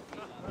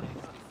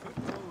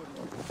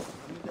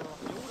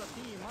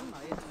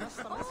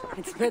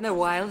 It's been a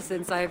while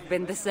since I've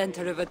been the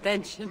center of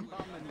attention.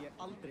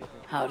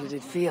 How did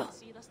it feel?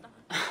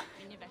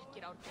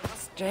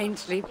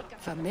 Strangely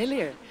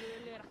familiar.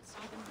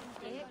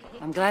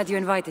 I'm glad you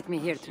invited me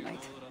here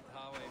tonight.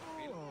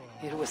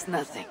 It was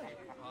nothing.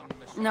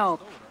 No,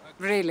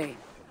 really.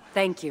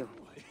 Thank you.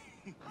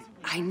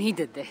 I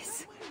needed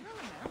this.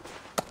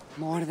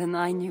 More than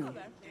I knew.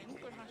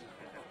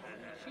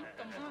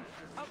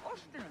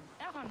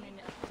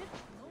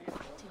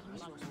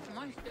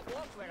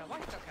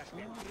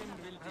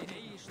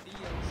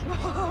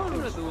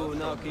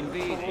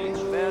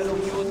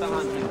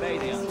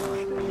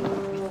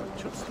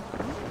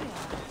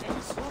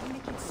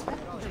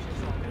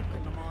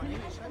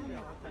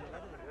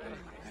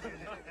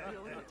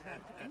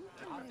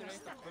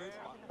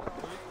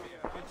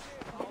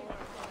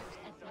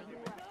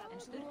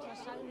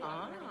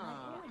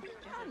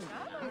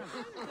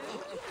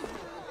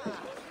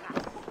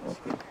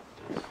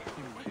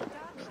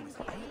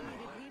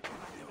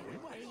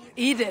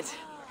 Edith,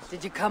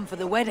 did you come for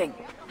the wedding?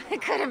 I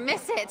couldn't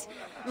miss it.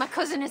 My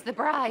cousin is the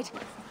bride.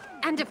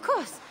 And of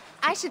course,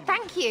 I should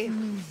thank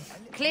you.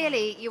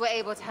 Clearly, you were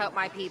able to help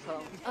my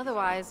people.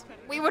 Otherwise,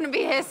 we wouldn't be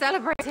here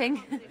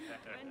celebrating.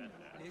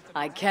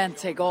 I can't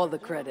take all the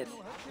credit.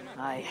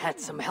 I had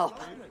some help.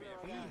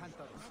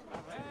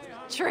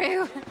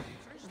 True.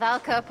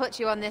 Valka put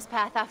you on this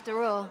path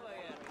after all.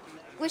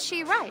 Was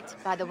she right,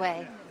 by the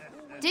way?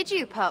 Did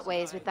you part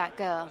ways with that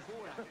girl?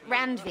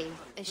 Randvi,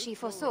 as she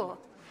foresaw?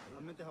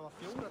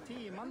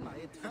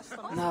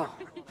 No.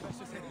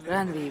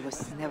 Randvi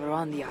was never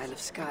on the Isle of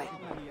Skye.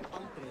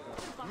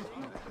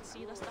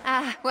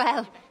 Ah,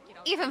 well,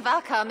 even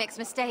Valhalla makes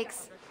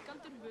mistakes.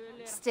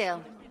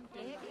 Still,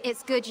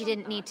 it's good you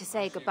didn't need to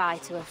say goodbye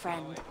to a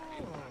friend.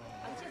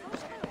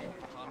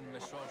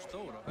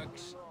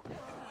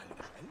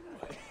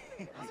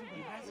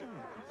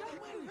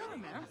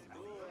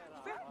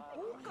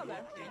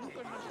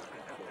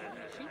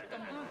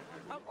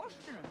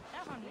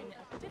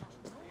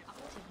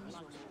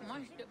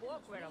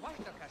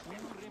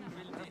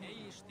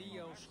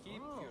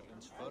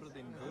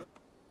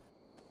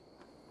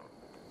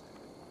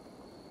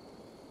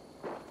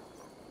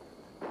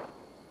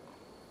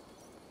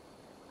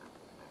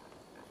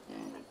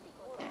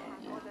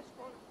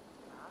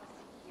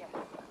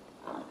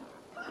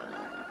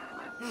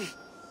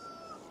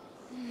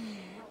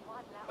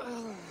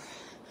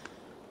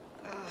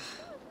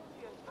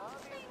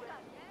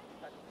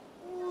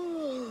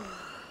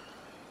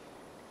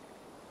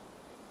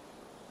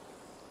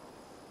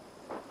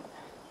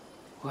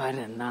 What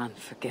an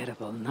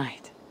unforgettable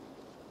night.